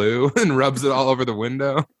them in glue and rubs it all over the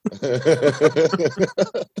window.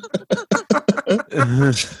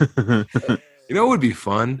 You know what would be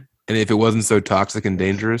fun? And if it wasn't so toxic and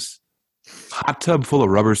dangerous, hot tub full of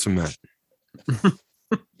rubber cement.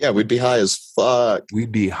 Yeah, we'd be high as fuck.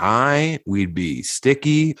 We'd be high, we'd be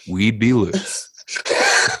sticky, we'd be loose.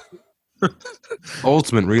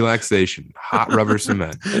 Ultimate relaxation, hot rubber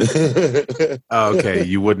cement. Okay,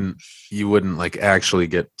 you wouldn't like actually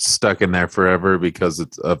get stuck in there forever because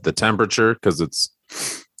it's of the temperature, because it's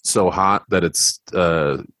so hot that it's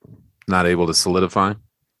not able to solidify.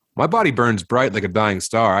 My body burns bright like a dying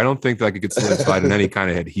star. I don't think that I could get solidified in any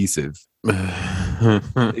kind of adhesive. Even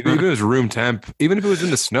if it was room temp, even if it was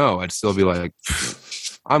in the snow, I'd still be like,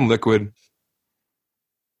 I'm liquid.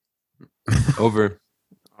 Over.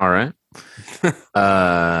 All right.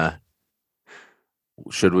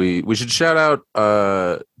 We should shout out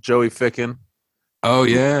Joey Ficken, Oh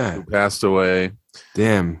yeah. who passed away.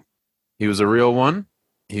 Damn. He was a real one.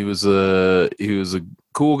 He was a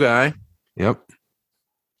cool guy. Yep.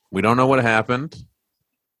 We don't know what happened.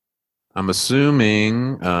 I'm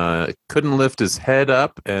assuming couldn't lift his head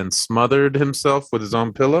up and smothered himself with his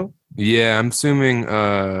own pillow. Yeah, I'm assuming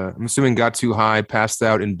got too high, passed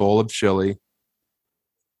out in bowl of chili.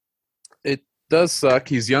 It does suck.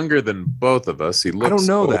 He's younger than both of us. He looks I don't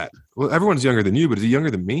know old. that. Well, everyone's younger than you, but is he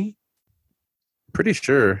younger than me? Pretty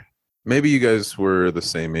sure. Maybe you guys were the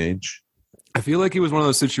same age. I feel like it was one of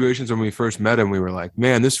those situations when we first met him, we were like,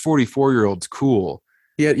 man, this 44-year-old's cool.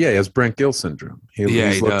 He has Brent Gill syndrome. He's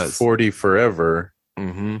he looked does. 40 forever.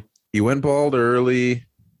 Mm-hmm. He went bald early.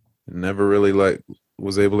 Never really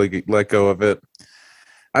was able to let go of it.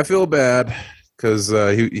 I feel bad because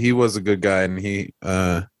he was a good guy, and he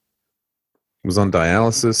was on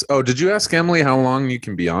dialysis. Oh, did you ask Emily how long you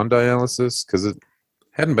can be on dialysis? Because it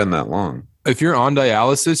hadn't been that long. If you're on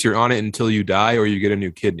dialysis, you're on it until you die or you get a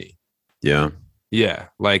new kidney. Yeah. Yeah,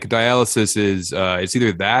 like dialysis is it's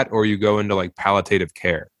either that or you go into like palliative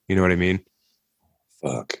care. You know what I mean?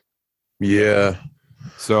 Fuck. Yeah.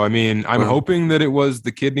 So I mean, I'm hoping that it was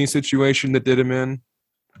the kidney situation that did him in,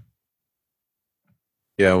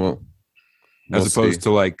 Yeah. Well, as opposed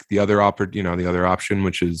to like the other the other option,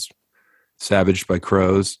 which is savaged by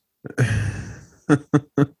crows.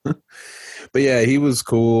 But yeah, he was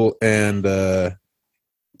cool, and it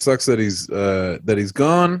sucks that he's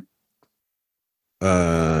gone.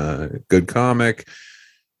 Good comic.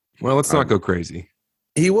 Well, let's not go crazy.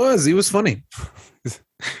 He was funny.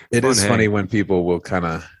 It is funny when people will kind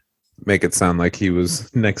of make it sound like he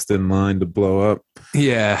was next in line to blow up.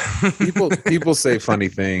 Yeah. people say funny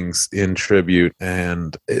things in tribute,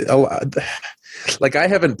 and like I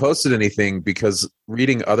haven't posted anything because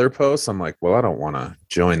reading other posts, I'm like, well, I don't want to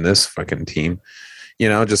join this fucking team. You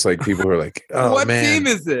know, just like people who are like, oh, what man. team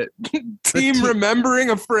is it? Team remembering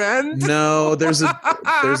a friend? No, there's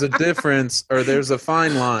a difference, or there's a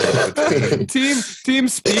fine line between. Team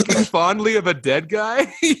speaking fondly of a dead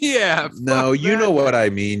guy? Yeah. No, you know what I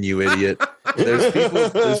mean, you idiot.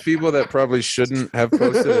 There's people that probably shouldn't have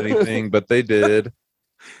posted anything, but they did.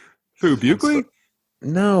 Who, Buckley?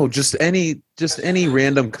 No, just any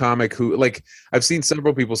random comic who, like, I've seen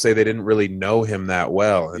several people say they didn't really know him that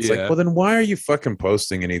well. It's like, well, then why are you fucking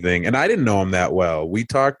posting anything? And I didn't know him that well. We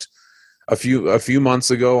talked a few months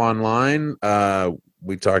ago online.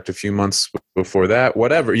 We talked a few months before that,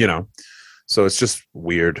 whatever, you know. So it's just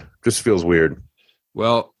weird. Just feels weird.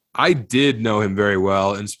 Well, I did know him very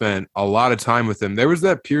well and spent a lot of time with him. There was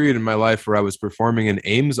that period in my life where I was performing in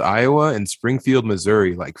Ames, Iowa and Springfield,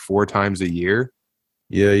 Missouri, like 4 times a year.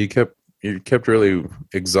 Yeah, you kept really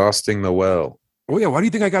exhausting the well. Oh yeah, why do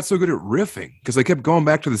you think I got so good at riffing? Because I kept going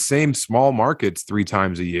back to the same small markets 3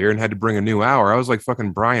 times a year and had to bring a new hour. I was like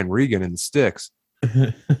fucking Brian Regan in the Sticks.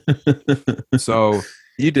 So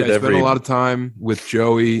you did I spent a lot of time with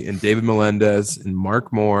Joey and David Melendez and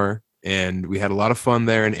Mark Moore and we had a lot of fun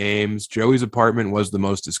there in Ames. Joey's apartment was the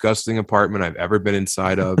most disgusting apartment I've ever been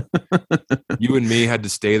inside of. You and me had to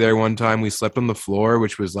stay there one time. We slept on the floor,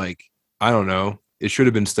 which was like, I don't know. It should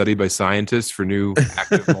have been studied by scientists for new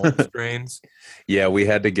active mold strains. Yeah, we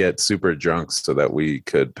had to get super drunk so that we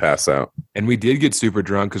could pass out. And we did get super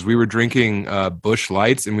drunk because we were drinking Busch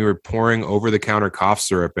Lights and we were pouring over-the-counter cough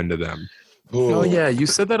syrup into them. Oh, yeah. You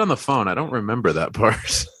said that on the phone. I don't remember that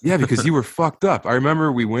part. Yeah, because you were fucked up. I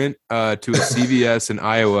remember we went to a CVS in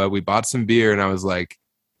Iowa. We bought some beer and I was like,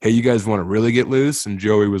 hey, you guys want to really get loose? And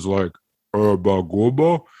Joey was like,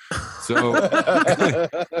 bagoba. So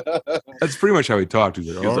that's pretty much how he talked.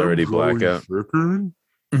 He was already blackout.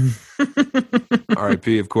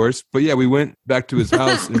 R.I.P. of course. But yeah, we went back to his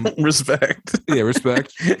house. And, respect. Yeah,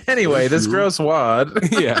 respect. Anyway, this gross wad.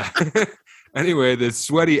 Yeah. Anyway, this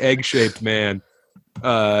sweaty egg-shaped man,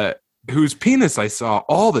 whose penis I saw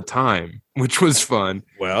all the time, which was fun.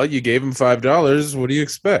 Well, you gave him $5. What do you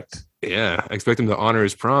expect? Yeah, I expect him to honor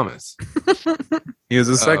his promise. He was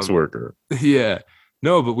a sex worker. Yeah.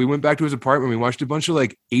 No, but we went back to his apartment. We watched a bunch of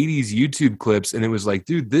like 80s YouTube clips, and it was like,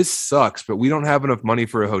 dude, this sucks, but we don't have enough money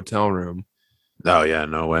for a hotel room. Oh, yeah,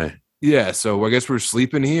 no way. Yeah, so I guess we're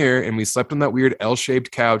sleeping here, and we slept on that weird L-shaped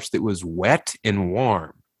couch that was wet and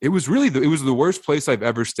warm. It was really it was the worst place I've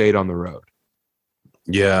ever stayed on the road.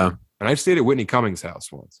 Yeah. And I stayed at Whitney Cummings' house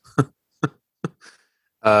once.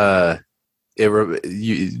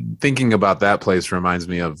 Thinking about that place reminds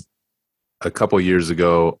me of a couple years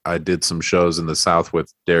ago. I did some shows in the South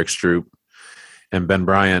with Derek Stroop and Ben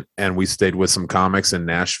Bryant, and we stayed with some comics in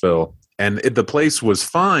Nashville. And the place was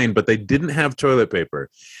fine, but they didn't have toilet paper.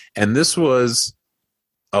 And this was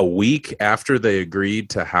a week after they agreed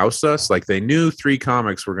to house us. Like, they knew 3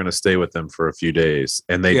 comics were going to stay with them for a few days,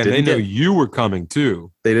 and they didn't know you were coming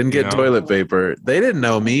too. They didn't get toilet paper. They didn't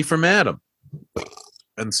know me from Adam.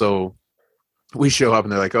 And so we show up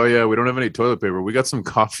and they're like, oh yeah, we don't have any toilet paper. We got some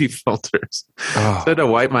coffee filters. Oh. So I had to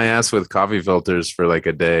wipe my ass with coffee filters for like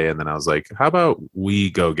a day. And then I was like, how about we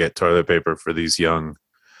go get toilet paper for these young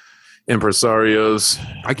impresarios?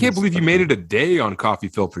 I can't believe you made it a day on coffee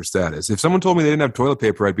filter status. If someone told me they didn't have toilet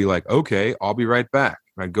paper, I'd be like, okay, I'll be right back.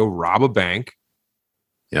 I'd go rob a bank.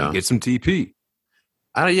 Yeah. Get some TP.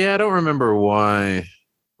 I don't remember why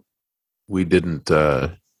we didn't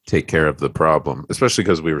take care of the problem, especially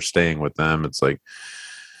because we were staying with them. It's like,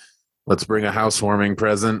 let's bring a housewarming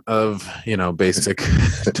present of, basic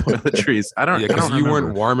toiletries. I don't because you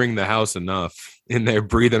weren't warming the house enough in there,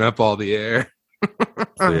 breathing up all the air.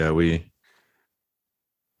 So yeah,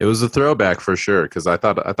 it was a throwback for sure, because I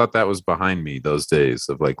thought that was behind me, those days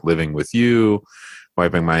of like living with you,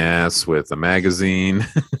 wiping my ass with a magazine.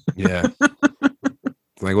 Yeah.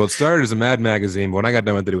 Like, well, it started as a Mad magazine, but when I got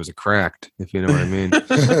done with it, it was a Cracked, if you know what I mean.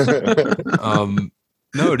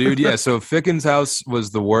 No, dude, yeah. So Ficken's house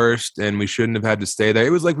was the worst, and we shouldn't have had to stay there.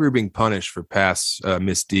 It was like we were being punished for past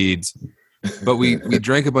misdeeds. But we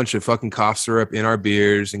drank a bunch of fucking cough syrup in our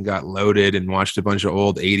beers and got loaded and watched a bunch of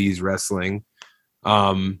old 80s wrestling.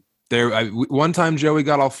 One time Joey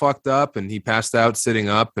got all fucked up and he passed out sitting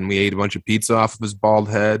up, and we ate a bunch of pizza off of his bald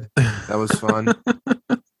head. That was fun.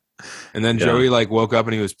 And then Joey woke up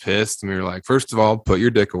and he was pissed, and we were like, first of all, put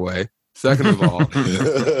your dick away. Second of all,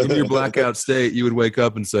 in your blackout state, you would wake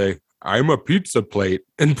up and say, I'm a pizza plate,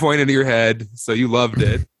 and point into your head. So you loved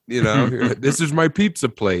it. This is my pizza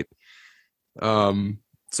plate.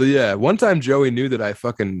 So yeah, one time Joey knew that I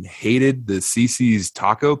fucking hated the CC's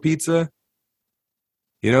taco pizza.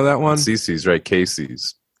 You know that one? CC's, right?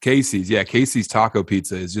 Casey's. Yeah. Casey's taco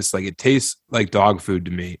pizza is just like, it tastes like dog food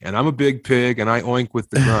to me. And I'm a big pig and I oink with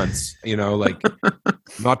the grunts,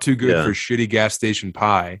 not too good for shitty gas station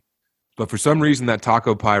pie. But for some reason, that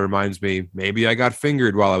taco pie reminds me, maybe I got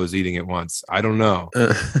fingered while I was eating it once. I don't know.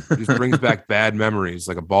 It just brings back bad memories,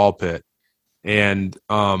 like a ball pit. And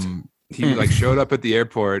he showed up at the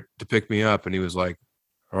airport to pick me up, and he was like,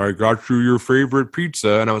 I got you your favorite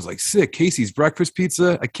pizza. And I was like, sick, Casey's breakfast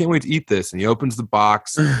pizza? I can't wait to eat this. And he opens the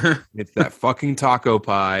box. It's that fucking taco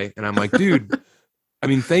pie. And I'm like, dude, I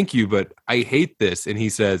mean, thank you, but I hate this. And he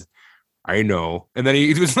says, I know. And then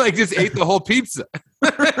he was like, just ate the whole pizza.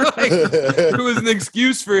 It was an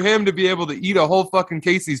excuse for him to be able to eat a whole fucking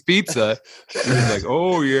Casey's pizza. He was like,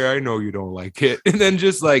 oh yeah, I know you don't like it. And then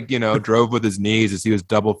just drove with his knees as he was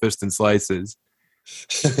double fisting slices.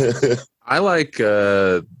 I like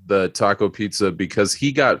the taco pizza because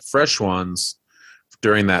he got fresh ones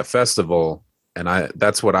during that festival, and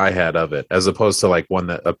that's what I had of it, as opposed to like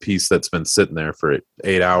a piece that's been sitting there for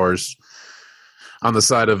 8 hours on the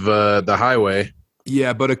side of the highway.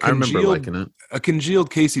 Yeah, but I remember liking it. a congealed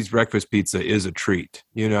Casey's breakfast pizza is a treat.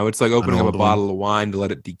 You know, it's like opening up a old one. bottle of wine to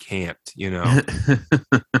let it decant, you know.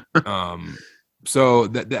 So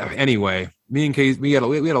that anyway, me and Casey, we had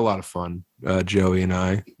a lot of fun, Joey and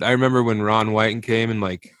I. I remember when Ron Whiten came and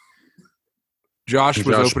like Josh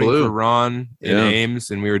was opening Blue. for Ron in Ames,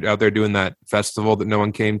 and we were out there doing that festival that no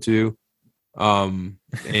one came to.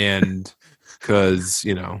 And because,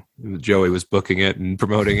 you know, Joey was booking it and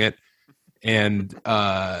promoting it. And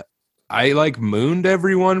I like mooned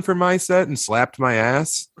everyone for my set and slapped my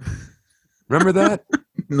ass. Remember that?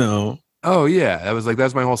 No. Oh yeah,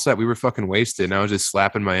 that's my whole set. We were fucking wasted, and I was just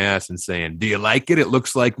slapping my ass and saying, "Do you like it? It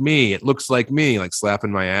looks like me. It looks like me." Like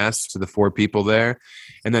slapping my ass to the 4 people there,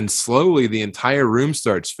 and then slowly the entire room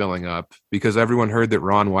starts filling up because everyone heard that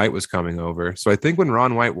Ron White was coming over. So I think when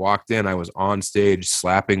Ron White walked in, I was on stage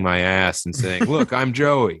slapping my ass and saying, "Look, I'm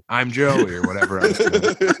Joey, or whatever I was doing.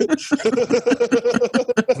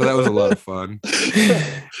 So that was a lot of fun.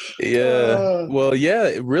 Yeah. Well,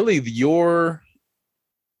 yeah. Really,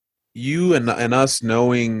 you and us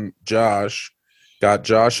knowing Josh got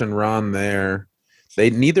Josh and Ron there.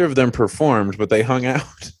 Neither of them performed, but they hung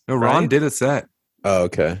out. No, Ron did a set. Oh,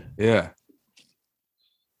 okay. Yeah.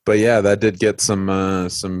 But yeah, that did get some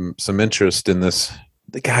interest in this.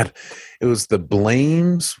 God, it was the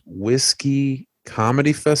Blames Whiskey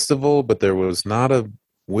Comedy Festival, but there was not a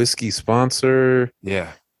whiskey sponsor.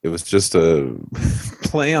 Yeah. It was just a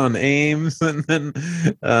play on Ames, and then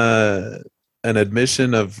an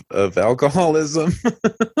admission of alcoholism.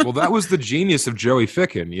 Well, that was the genius of Joey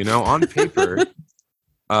Ficken, you know, on paper.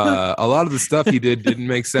 A lot of the stuff he didn't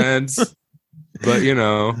make sense, but you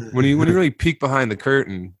know, when you really peek behind the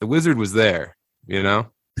curtain, the wizard was there, you know.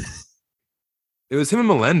 It was him and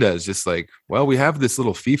Melendez just like, well, we have this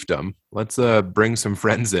little fiefdom. Let's bring some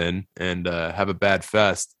friends in and have a bad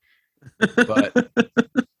fest. But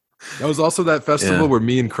that was also that festival where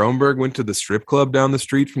me and Kronberg went to the strip club down the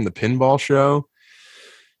street from the pinball show.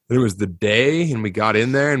 And it was the day, and we got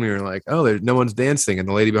in there, and we were like, oh, no one's dancing. And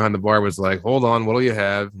the lady behind the bar was like, hold on, what'll you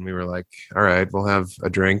have? And we were like, all right, we'll have a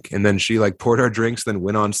drink. And then she like poured our drinks, then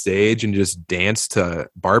went on stage and just danced to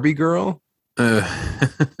Barbie Girl.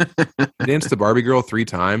 Danced to Barbie Girl 3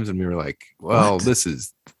 times, and we were like, well, This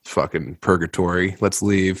is fucking purgatory. Let's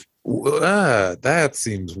leave. That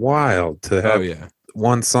seems wild to have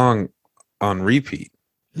one song on repeat.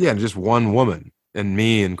 Yeah, and just one woman, and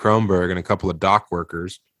me and Kronberg and a couple of dock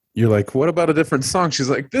workers. You're like, what about a different song? She's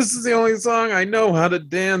like, this is the only song I know how to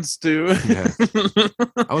dance to. Yeah.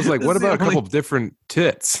 I was like, what about a couple of different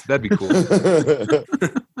tits? That'd be cool. There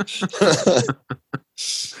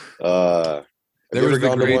was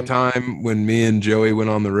the great time when me and Joey went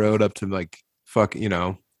on the road up to like Frog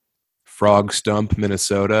Stump,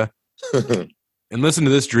 Minnesota. And listen to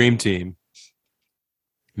this dream team.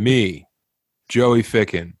 Me, Joey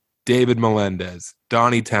Ficken, David Melendez,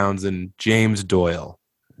 Donnie Townsend, James Doyle.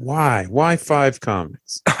 Why? Why 5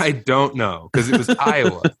 comics? I don't know, because it was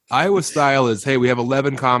Iowa. Iowa style is, hey, we have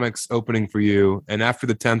 11 comics opening for you, and after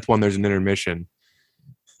the 10th one, there's an intermission.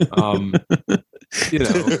 Just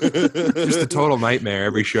a total nightmare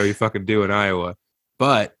every show you fucking do in Iowa.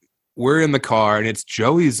 But we're in the car, and it's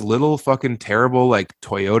Joey's little fucking terrible like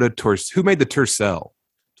Toyota Who made the Tercel?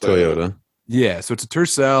 Toyota. Yeah, so it's a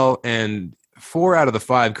Tercel, and 4 out of the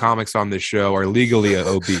 5 comics on this show are legally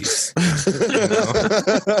obese.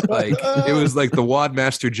 Like it was like the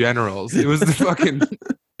Wadmaster Generals. It was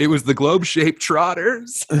the globe-shaped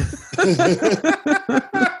trotters.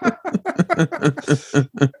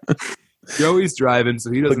 Joey's driving,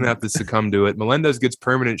 so he doesn't have to succumb to it. Melendez gets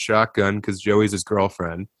permanent shotgun because Joey's his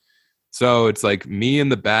girlfriend. So it's like me in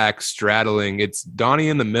the back straddling. It's Donnie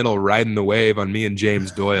in the middle riding the wave on me and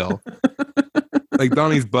James Doyle. Like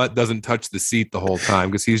Donnie's butt doesn't touch the seat the whole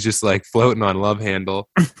time because he's just like floating on love handle.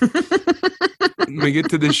 We get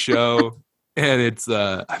to this show and it's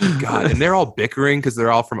God, and they're all bickering because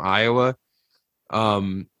they're all from Iowa.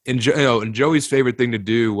 And Joey's favorite thing to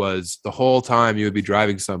do was the whole time you would be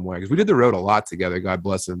driving somewhere because we did the road a lot together. God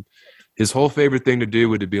bless him. His whole favorite thing to do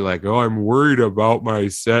would be like, oh, I'm worried about my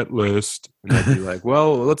set list. And I'd be like,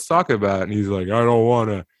 well, let's talk about it. And he's like, I don't want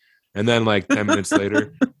to. And then like 10 minutes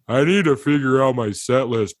later, I need to figure out my set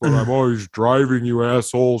list, but I'm always driving you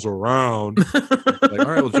assholes around. Like, all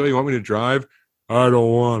right, well, Joe, you want me to drive? I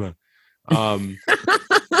don't want to.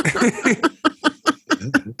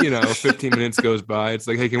 15 minutes goes by. It's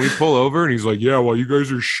like, hey, can we pull over? And he's like, yeah, while you guys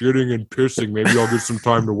are shitting and pissing, maybe I'll get some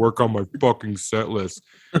time to work on my fucking set list.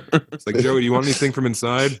 It's like, Joey, do you want anything from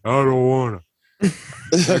inside? I don't want to.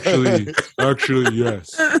 Actually,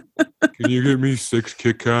 yes. Can you get me 6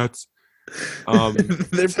 Kit Kats?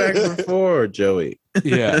 They're back for 4, Joey.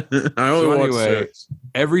 Yeah. I only So watched anyway, 6.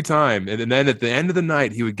 every time, and then at the end of the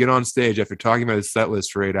night, he would get on stage after talking about his set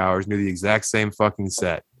list for 8 hours, and do the exact same fucking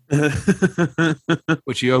set.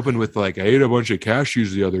 Which he opened with like, I ate a bunch of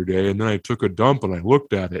cashews the other day, and then I took a dump and I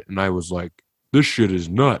looked at it, and I was like, this shit is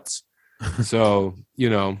nuts. So,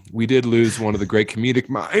 we did lose one of the great comedic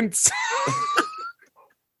minds.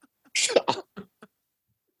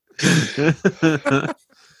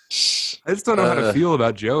 I just don't know how to feel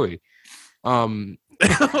about Joey. Oh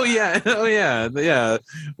yeah.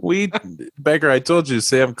 Becker, I told you,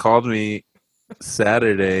 Sam called me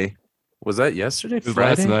Saturday. Was that yesterday? It was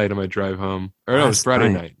Friday? last night on my drive home. Or no, it was Friday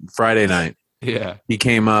night. Friday night. Yeah. He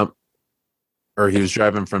came up, or he was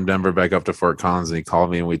driving from Denver back up to Fort Collins, and he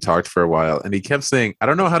called me and we talked for a while, and he kept saying, I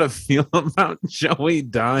don't know how to feel about Joey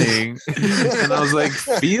dying. And I was like,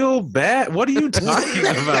 feel bad? What are you talking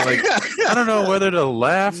about? Like, I don't know whether to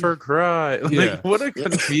laugh or cry. Like, what a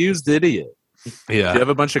confused idiot. Yeah. You have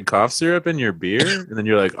a bunch of cough syrup in your beer, and then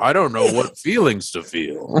you're like, I don't know what feelings to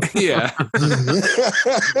feel. Yeah.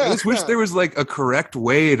 I just wish there was like a correct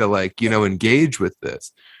way to engage with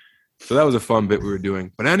this. So that was a fun bit we were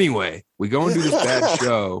doing. But anyway, we go and do this bad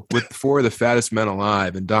show with 4 of the fattest men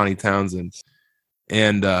alive and Donnie Townsend.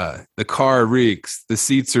 And the car reeks. The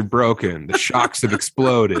seats are broken. The shocks have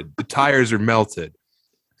exploded. The tires are melted.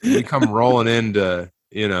 We come rolling into,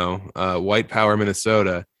 White Power,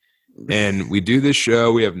 Minnesota. And we do this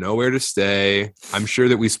show. We have nowhere to stay. I'm sure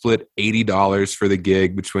that we split $80 for the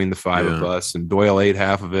gig between the 5 of us, and Doyle ate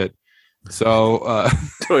half of it. So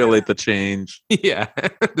Doyle ate the change. Yeah,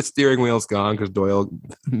 the steering wheel's gone because Doyle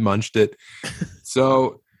munched it.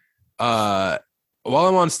 So while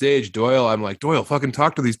I'm on stage, I'm like, Doyle, fucking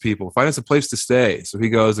talk to these people. Find us a place to stay. So he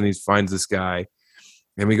goes and he finds this guy.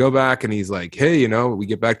 And we go back and he's like, hey, we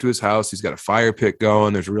get back to his house. He's got a fire pit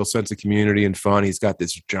going. There's a real sense of community and fun. He's got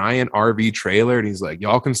this giant RV trailer. And he's like,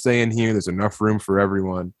 y'all can stay in here. There's enough room for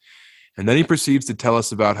everyone. And then he proceeds to tell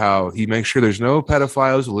us about how he makes sure there's no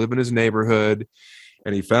pedophiles who live in his neighborhood.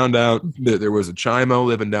 And he found out that there was a Chimo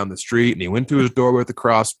living down the street. And he went to his door with a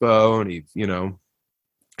crossbow. And he,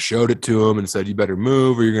 showed it to him and said, you better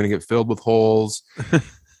move or you're going to get filled with holes.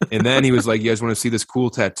 And then he was like, you guys want to see this cool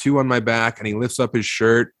tattoo on my back? And he lifts up his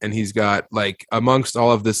shirt and he's got amongst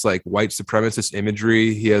all of this white supremacist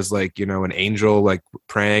imagery, he has an angel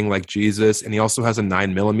praying like Jesus. And he also has a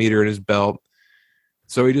 9mm in his belt.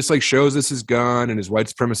 So he just shows us his gun and his white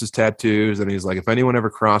supremacist tattoos. And he's like, if anyone ever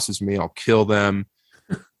crosses me, I'll kill them.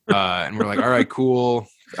 And we're like, all right, cool.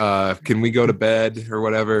 Can we go to bed or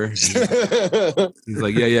whatever? He's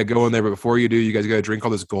like, yeah, go in there. But before you do, you guys got to drink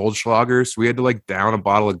all this Goldschlager. So we had to down a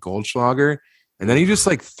bottle of Goldschlager. And then he just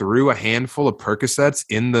threw a handful of Percocets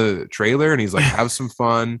in the trailer. And he's like, have some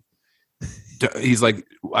fun. He's like,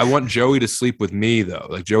 I want Joey to sleep with me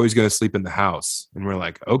though. Joey's going to sleep in the house. And we're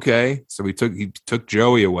like, okay. So he took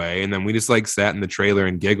Joey away. And then we just sat in the trailer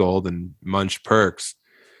and giggled and munched perks.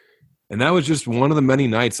 And that was just one of the many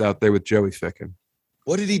nights out there with Joey Ficken.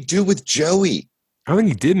 What did he do with Joey? I don't think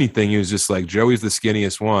he did anything. He was just Joey's the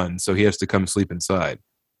skinniest one, so he has to come sleep inside.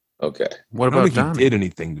 Okay. What I don't about think Donnie? he did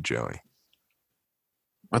anything to Joey.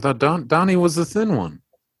 I thought Donnie was the thin one.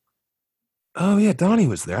 Oh, yeah, Donnie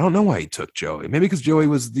was there. I don't know why he took Joey. Maybe because Joey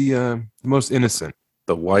was the most innocent.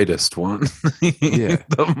 The whitest one. Yeah.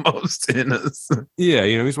 The most innocent. Yeah,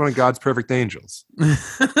 he's one of God's perfect angels.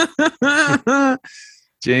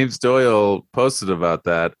 James Doyle posted about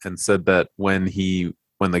that and said that when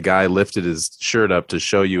the guy lifted his shirt up to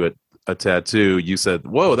show you a tattoo, you said,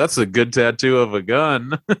 whoa, that's a good tattoo of a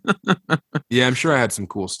gun. Yeah, I'm sure I had some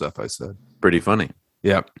cool stuff I said. Pretty funny.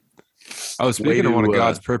 Yep. I was speaking of one of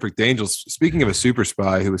God's perfect angels. Speaking of a super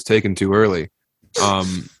spy who was taken too early,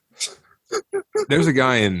 there's a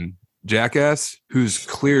guy in Jackass who's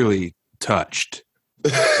clearly touched.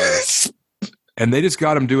 And they just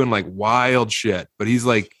got him doing wild shit. But he's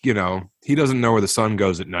he doesn't know where the sun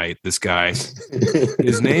goes at night, this guy.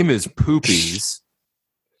 His name is Poopies.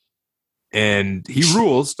 And he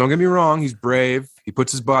rules. Don't get me wrong. He's brave. He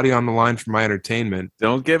puts his body on the line for my entertainment.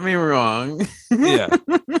 Don't get me wrong. Yeah.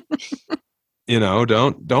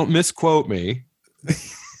 Don't misquote me.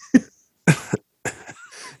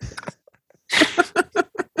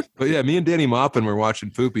 But yeah, me and Danny Maupin were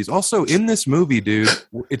watching Poopies. Also, in this movie, dude,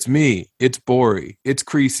 it's me, it's Bori, it's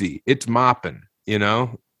Creasy, it's Maupin,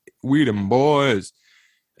 we them boys.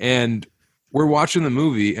 And we're watching the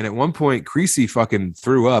movie, and at one point, Creasy fucking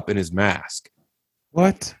threw up in his mask.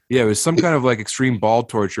 What? Yeah, it was some kind of extreme ball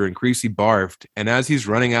torture, and Creasy barfed. And as he's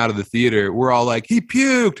running out of the theater, we're all like, he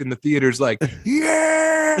puked, and the theater's like,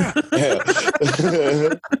 yeah!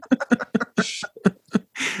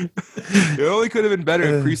 It only could have been better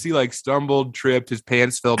if Creasy like stumbled, tripped, his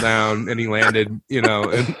pants fell down, and he landed, in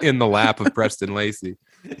the lap of Preston Lacey.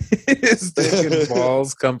 His dick and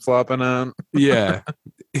balls come flopping out. Yeah.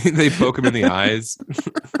 They poke him in the eyes.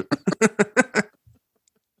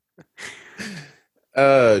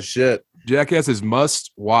 Shit. Jackass is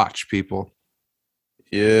must watch, people.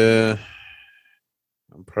 Yeah.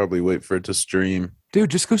 I'll probably wait for it to stream.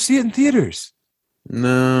 Dude, just go see it in theaters.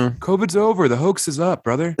 No. COVID's over. The hoax is up,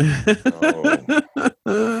 brother.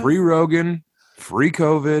 Free Rogan, free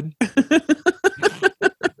COVID.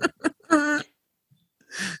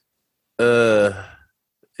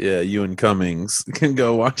 Yeah, you and Cummings can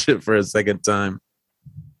go watch it for a second time.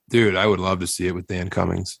 Dude, I would love to see it with Dan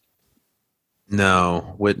Cummings.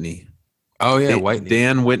 No, Whitney. Oh yeah, Whitney.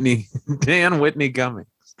 Dan Whitney Cummings.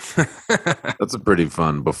 That's a pretty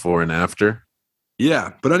fun before and after.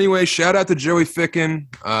 Yeah, but anyway, shout out to Joey Ficken.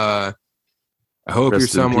 I hope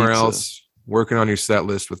Rest you're in somewhere pizza. else working on your set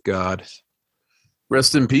list with God.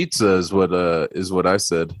 Rest in pizza is what I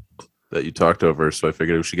said that you talked over. So I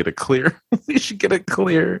figured we should get a clear. We should get a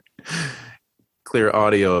clear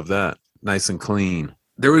audio of that, nice and clean.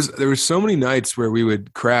 There was so many nights where we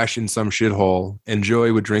would crash in some shithole and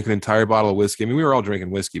Joey would drink an entire bottle of whiskey. I mean, we were all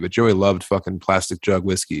drinking whiskey, but Joey loved fucking plastic jug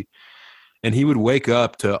whiskey. And he would wake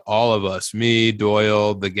up to all of us, me,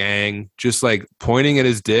 Doyle, the gang, just like pointing at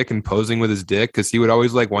his dick and posing with his dick because he would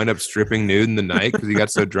always like wind up stripping nude in the night because he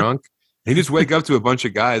got so drunk. He'd just wake up to a bunch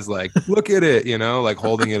of guys like, look at it, like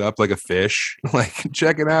holding it up like a fish, like,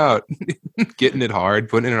 check it out, getting it hard,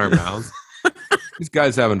 putting it in our mouths. These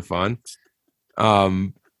guys having fun.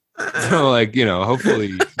 So like,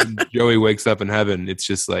 hopefully when Joey wakes up in heaven, it's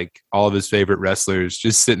just like all of his favorite wrestlers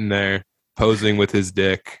just sitting there posing with his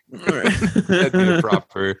dick. That'd be a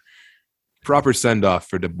proper send off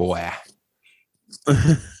for the boy.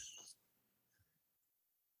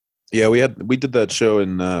 Yeah, we did that show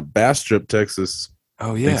in Bastrop, Texas.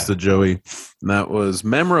 Oh yeah. Thanks to Joey. And that was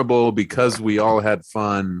memorable because we all had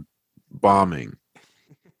fun bombing.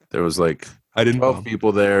 There was like I didn't 12 bomb.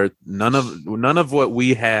 people there. None of what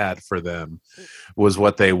we had for them was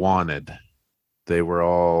what they wanted. They were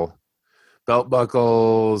all belt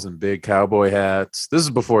buckles and big cowboy hats. This is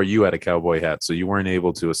before you had a cowboy hat, so you weren't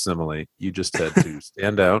able to assimilate. You just had to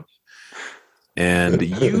stand out. And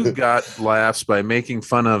you got laughs by making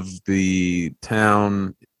fun of the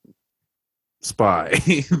town spy.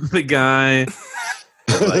 The guy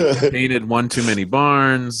like painted one too many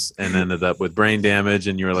barns and ended up with brain damage,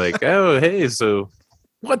 and you were like, oh hey, so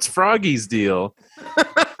what's Froggy's deal?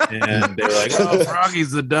 And they were like, oh,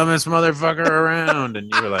 Froggy's the dumbest motherfucker around. And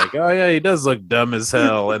you were like, oh yeah, he does look dumb as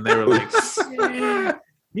hell. And they were like, yeah,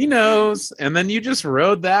 he knows. And then you just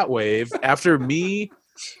rode that wave after me,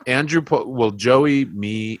 Joey,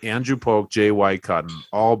 me, Andrew Polk, Jay Whitecotton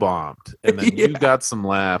all bombed. And then you got some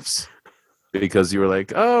laughs because you were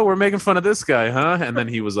like, oh, we're making fun of this guy, huh? And then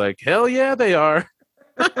he was like, hell yeah, they are.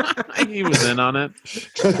 He was in on it.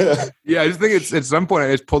 Yeah, I just think it's at some point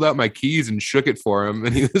I just pulled out my keys and shook it for him,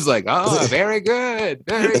 and he was like, "Oh, very good,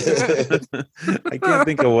 very good." I can't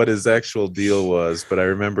think of what his actual deal was, but I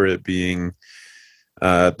remember it being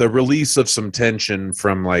the release of some tension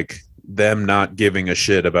from like them not giving a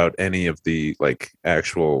shit about any of the like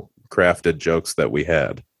actual crafted jokes that we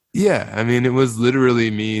had. Yeah, I mean, it was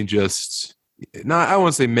literally me just not. I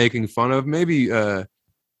won't say making fun of, maybe.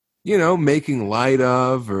 Making light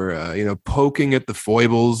of or, poking at the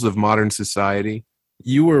foibles of modern society.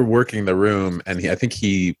 You were working the room and I think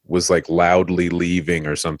he was like loudly leaving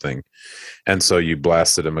or something. And so you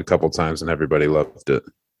blasted him a couple times and everybody loved it.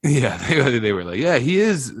 Yeah, they were like, yeah, he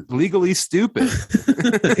is legally stupid.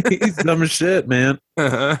 He's dumb as shit, man.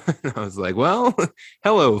 I was like, well,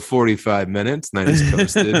 hello, 45 minutes. And I just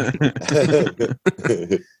posted.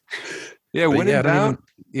 Yeah, when in doubt,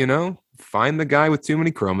 find the guy with too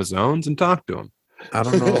many chromosomes and talk to him. I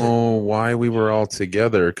don't know why we were all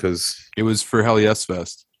together because it was for Hell Yes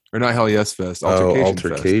Fest, or not Hell Yes Fest.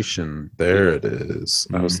 Altercation. Fest. There it is.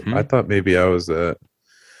 I thought maybe I was at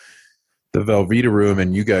the Velveeta room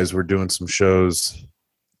and you guys were doing some shows.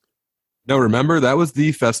 No, remember that was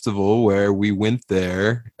the festival where we went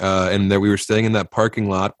there, and that we were staying in that parking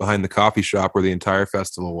lot behind the coffee shop where the entire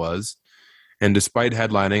festival was. And despite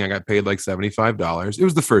headlining, I got paid like $75. It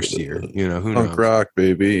was the first year, who knows? Punk rock,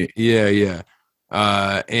 baby. Yeah.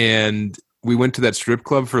 And we went to that strip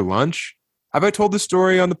club for lunch. Have I told this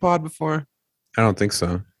story on the pod before? I don't think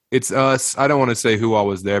so. It's us. I don't want to say who all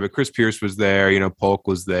was there, but Chris Pierce was there. Polk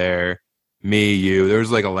was there. Me, you. There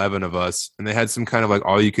was like 11 of us. And they had some kind of like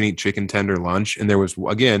all-you-can-eat chicken tender lunch. And there was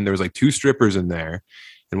like 2 strippers in there.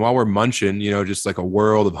 And while we're munching, just like a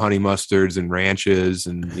world of honey mustards and ranches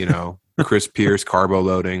and, Chris Pierce carbo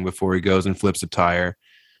loading before he goes and flips a tire.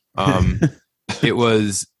 It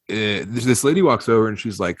was this lady walks over and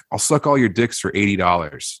she's like, "I'll suck all your dicks for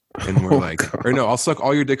 $80," and we're like, God. or no, "I'll suck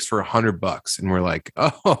all your dicks for $100," and we're like,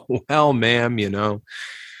 "Oh well, ma'am,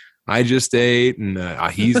 I just ate and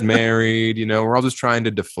he's married, we're all just trying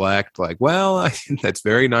to deflect, like, well, that's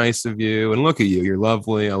very nice of you, and look at you, you're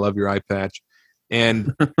lovely, I love your eye patch."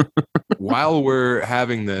 And while we're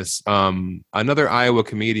having this, another Iowa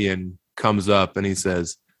comedian comes up and he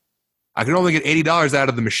says, "I can only get $80 out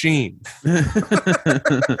of the machine,"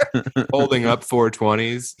 holding up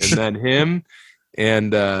 420s. And then him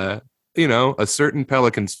and, a certain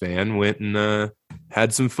Pelicans fan went and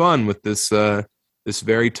had some fun with this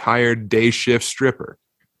very tired day shift stripper.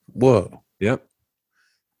 Whoa. Yep.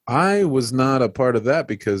 I was not a part of that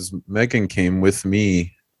because Megan came with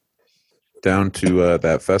me down to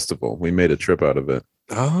that festival. We made a trip out of it.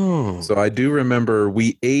 Oh. So I do remember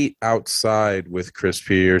we ate outside with Chris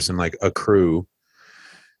Pierce and like a crew.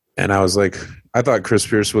 And I was like, I thought Chris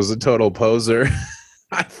Pierce was a total poser.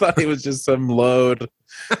 I thought he was just some load.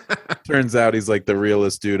 Turns out he's like the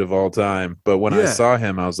realest dude of all time. But when I saw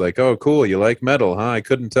him, I was like, oh, cool. You like metal, huh? I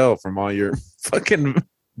couldn't tell from all your fucking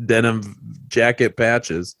denim jacket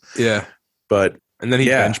patches. Yeah. And then he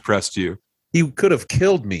bench pressed you. He could have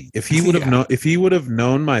killed me if he would have known. If he would have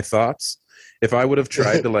known my thoughts, if I would have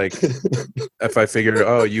tried to if I figured,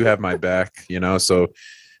 oh, you have my back, so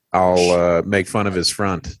I'll make fun of his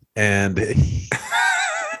front, and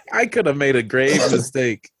I could have made a grave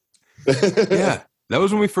mistake. Yeah, that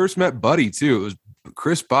was when we first met Buddy too. It was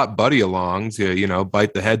Chris bought Buddy along to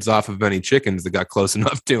bite the heads off of any chickens that got close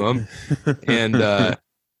enough to him, and that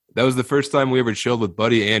was the first time we ever chilled with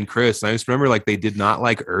Buddy and Chris. And I just remember they did not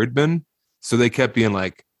like Erdman. So they kept being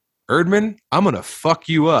like, "Erdman, I'm going to fuck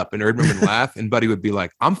you up." And Erdman would laugh. And Buddy would be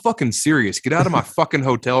like, "I'm fucking serious. Get out of my fucking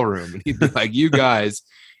hotel room." And he'd be like, "You guys."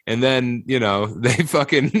 And then, they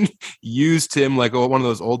fucking used him like one of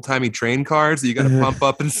those old timey train cars that you got to pump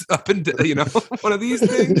up and one of these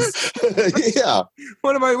things. Yeah.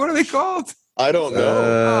 What are they called? I don't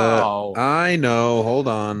know. I know. Hold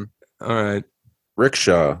on. All right.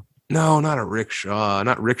 Rickshaw. No, not a rickshaw.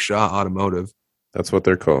 Not Rickshaw Automotive. That's what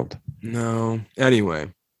they're called. No.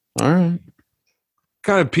 Anyway. All right.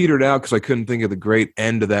 Kind of petered out because I couldn't think of the great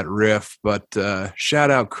end of that riff. But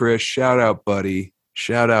shout out Chris. Shout out Buddy.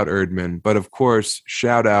 Shout out Erdman. But of course,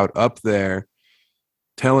 shout out up there,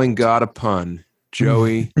 telling God a pun,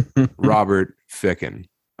 Joey Robert Ficken.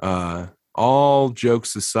 All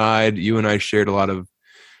jokes aside, you and I shared a lot of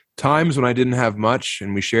times when I didn't have much,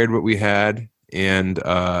 and we shared what we had. And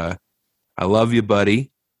I love you, buddy.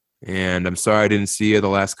 And I'm sorry I didn't see you the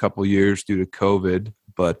last couple of years due to COVID.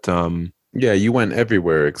 But yeah, you went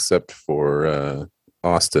everywhere except for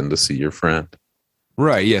Austin to see your friend.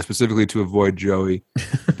 Right. Yeah, specifically to avoid Joey.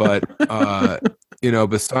 But,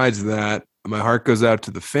 besides that, my heart goes out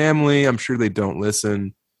to the family. I'm sure they don't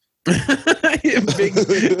listen.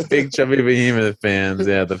 big chubby behemoth fans.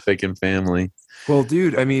 Yeah, the Ficken family. Well,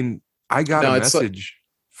 dude, I got a message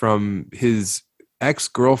from his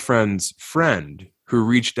ex-girlfriend's friend who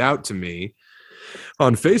reached out to me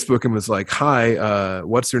on Facebook and was like, "Hi,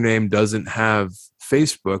 what's her name doesn't have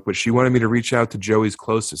Facebook, but she wanted me to reach out to Joey's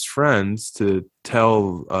closest friends to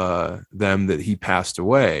tell them that he passed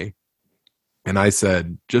away." And I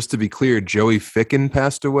said, "Just to be clear, Joey Ficken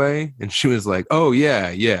passed away?" And she was like, "Oh,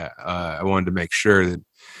 yeah. I wanted to make sure that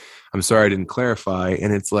I'm sorry I didn't clarify."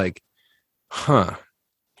 And it's like,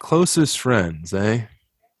 closest friends, eh?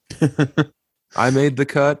 I made the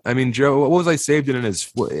cut. Joe, what was I saved in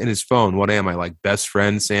his phone? What am I, like best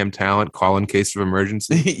friend Sam Talent? Call in case of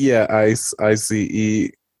emergency. Yeah,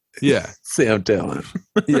 ICE. Yeah, Sam Talent.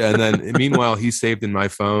 Yeah, and then meanwhile he's saved in my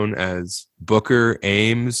phone as Booker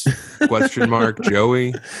Ames ?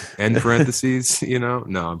 Joey end parentheses.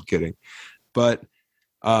 No, I'm kidding. But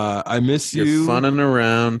I miss you. You're funning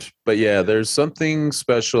around, but yeah, there's something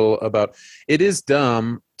special about it. Is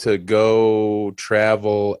dumb to go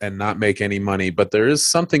travel and not make any money, but there is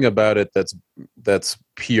something about it that's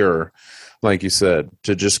pure, like you said,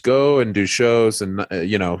 to just go and do shows and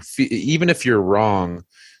even if you're wrong,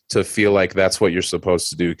 to feel like that's what you're supposed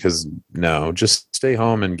to do. Because no, just stay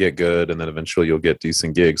home and get good, and then eventually you'll get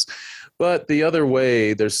decent gigs. But the other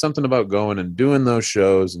way, there's something about going and doing those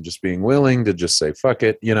shows and just being willing to just say fuck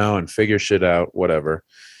it, and figure shit out, whatever.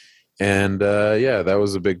 And that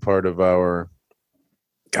was a big part of our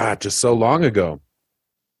just so long ago.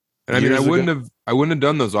 And I wouldn't have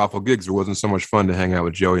done those awful gigs. It wasn't so much fun to hang out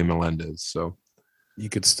with Joey Melendez. So you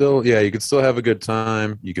could still have a good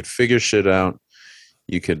time. You could figure shit out.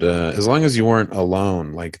 you could, as long as you weren't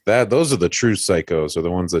alone like that. Those are the true psychos, are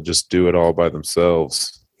the ones that just do it all by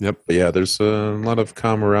themselves. Yep. But yeah, there's a lot of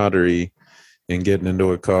camaraderie in getting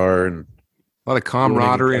into a car and A lot of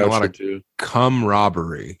camaraderie and a lot of two. cum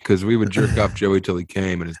robbery, because we would jerk off Joey till he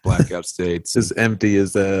came in his blackout states. Just empty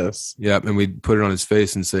his ass. Yep, and we'd put it on his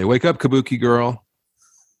face and say, "Wake up, Kabuki girl."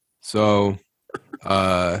 So,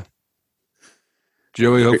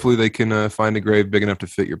 Joey, hopefully they can find a grave big enough to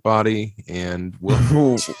fit your body, and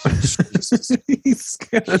we'll. He's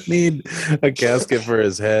gonna need a casket for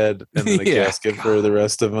his head and then a Yeah, casket for the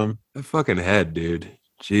rest of him. A fucking head, dude.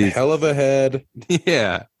 Jeez. Hell of a head.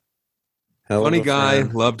 Yeah. Hell Funny of a guy,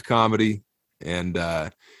 friend. loved comedy, and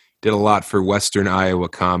did a lot for Western Iowa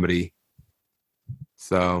comedy.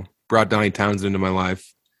 So brought Donnie Townsend into my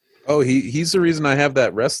life. Oh, he's the reason I have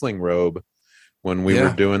that wrestling robe. When we were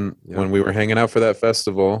when we were hanging out for that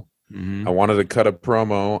festival, Mhm. I wanted to cut a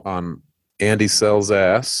promo on Andy Sell's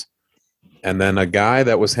ass, and then a guy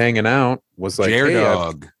that was hanging out was like, Jer "Hey,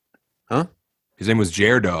 Dog. Huh? His name was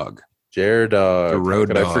Jer Dog. Jared Dog, The road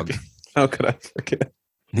how could I dog. forget? How could I forget?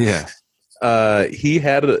 Yeah. He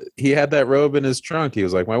had that robe in his trunk. He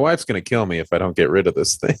was like, "My wife's gonna kill me if I don't get rid of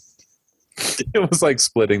this thing." It was like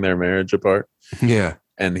splitting their marriage apart, Yeah.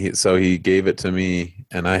 and he gave it to me,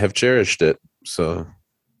 and I have cherished it. So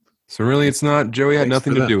So really, it's not. Joey had Thanks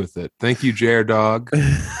nothing for to that. do with it. Thank you, Jer Dog.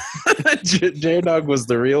 J Dog was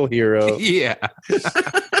the real hero. Yeah.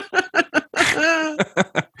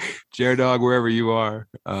 Jer Dog, wherever you are,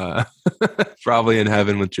 probably in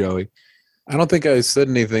heaven with Joey. I don't think I said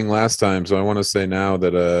anything last time, so I want to say now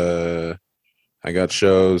that I got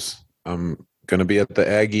shows. I'm gonna be at the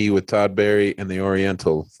Aggie with Todd Berry and the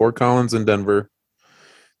Oriental, Fort Collins and Denver,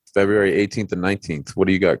 February 18th and 19th. What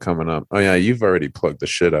do you got coming up? Oh yeah, you've already plugged the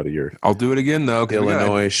shit out of your I'll do it again though. 'Cause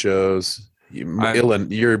Illinois shows.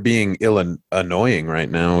 You're being annoying right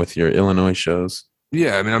now with your Illinois shows.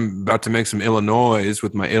 Yeah, I mean, I'm about to make some Illinois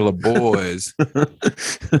with my Illa boys.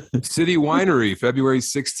 City Winery, February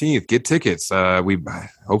 16th. Get tickets.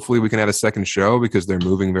 Hopefully we can add a second show because they're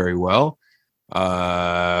moving very well.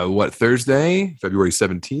 Thursday, February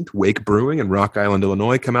 17th, Wake Brewing in Rock Island,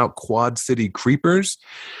 Illinois. Come out, Quad City Creepers.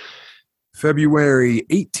 February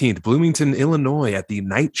 18th, Bloomington, Illinois at the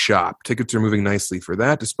Night Shop. Tickets are moving nicely for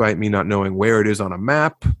that, despite me not knowing where it is on a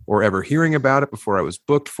map or ever hearing about it before I was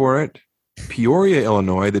booked for it. Peoria,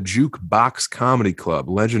 Illinois, the Juke Box Comedy Club,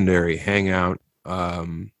 legendary hangout.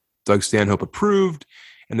 Doug Stanhope approved.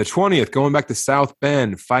 And the 20th, going back to South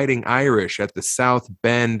Bend, Fighting Irish at the South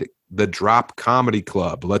Bend The Drop Comedy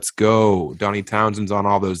Club. Let's go. Donnie Townsend's on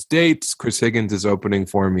all those dates. Chris Higgins is opening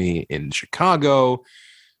for me in Chicago.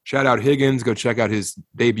 Shout out Higgins. Go check out his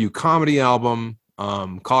debut comedy album.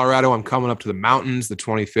 Colorado, I'm coming up to the mountains the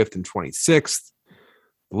 25th and 26th.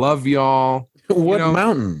 Love y'all. What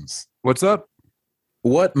mountains? What's up?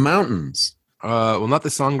 What mountains? Well, not the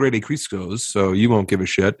Sangre de Cristos, so you won't give a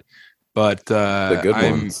shit. But The good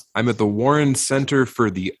ones. I'm at the Warren Center for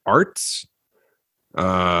the Arts.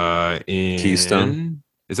 In Keystone.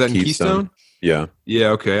 Is that in Keystone? Yeah. Yeah,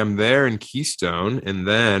 okay. I'm there in Keystone. And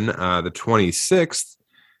then the 26th,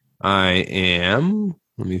 I am.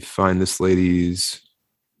 Let me find this lady's.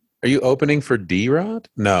 Are you opening for D-Rod?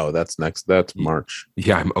 No, that's next. That's March.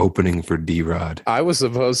 Yeah, I'm opening for D-Rod. I was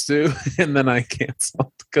supposed to, and then I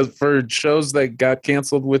canceled because for shows that got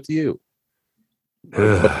canceled with you.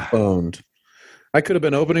 Postponed. I could have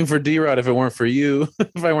been opening for D-Rod if it weren't for you,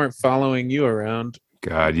 if I weren't following you around.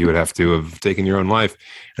 God, you would have to have taken your own life.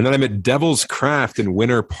 And then I'm at Devil's Craft in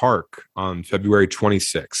Winter Park on February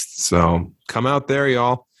 26th. So come out there,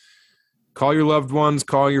 y'all. Call your loved ones,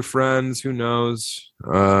 call your friends. Who knows?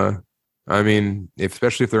 I mean,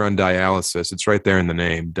 especially if they're on dialysis, it's right there in the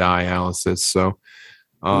name, dialysis. So,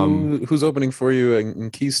 who's opening for you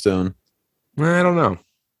in Keystone? I don't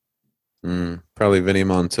know. Probably Vinny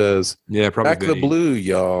Montez. Yeah, probably. Back Vinny. the blue,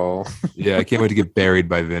 y'all. Yeah, I can't wait to get buried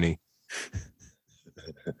by Vinny.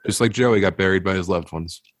 Just like Joey got buried by his loved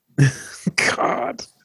ones. God.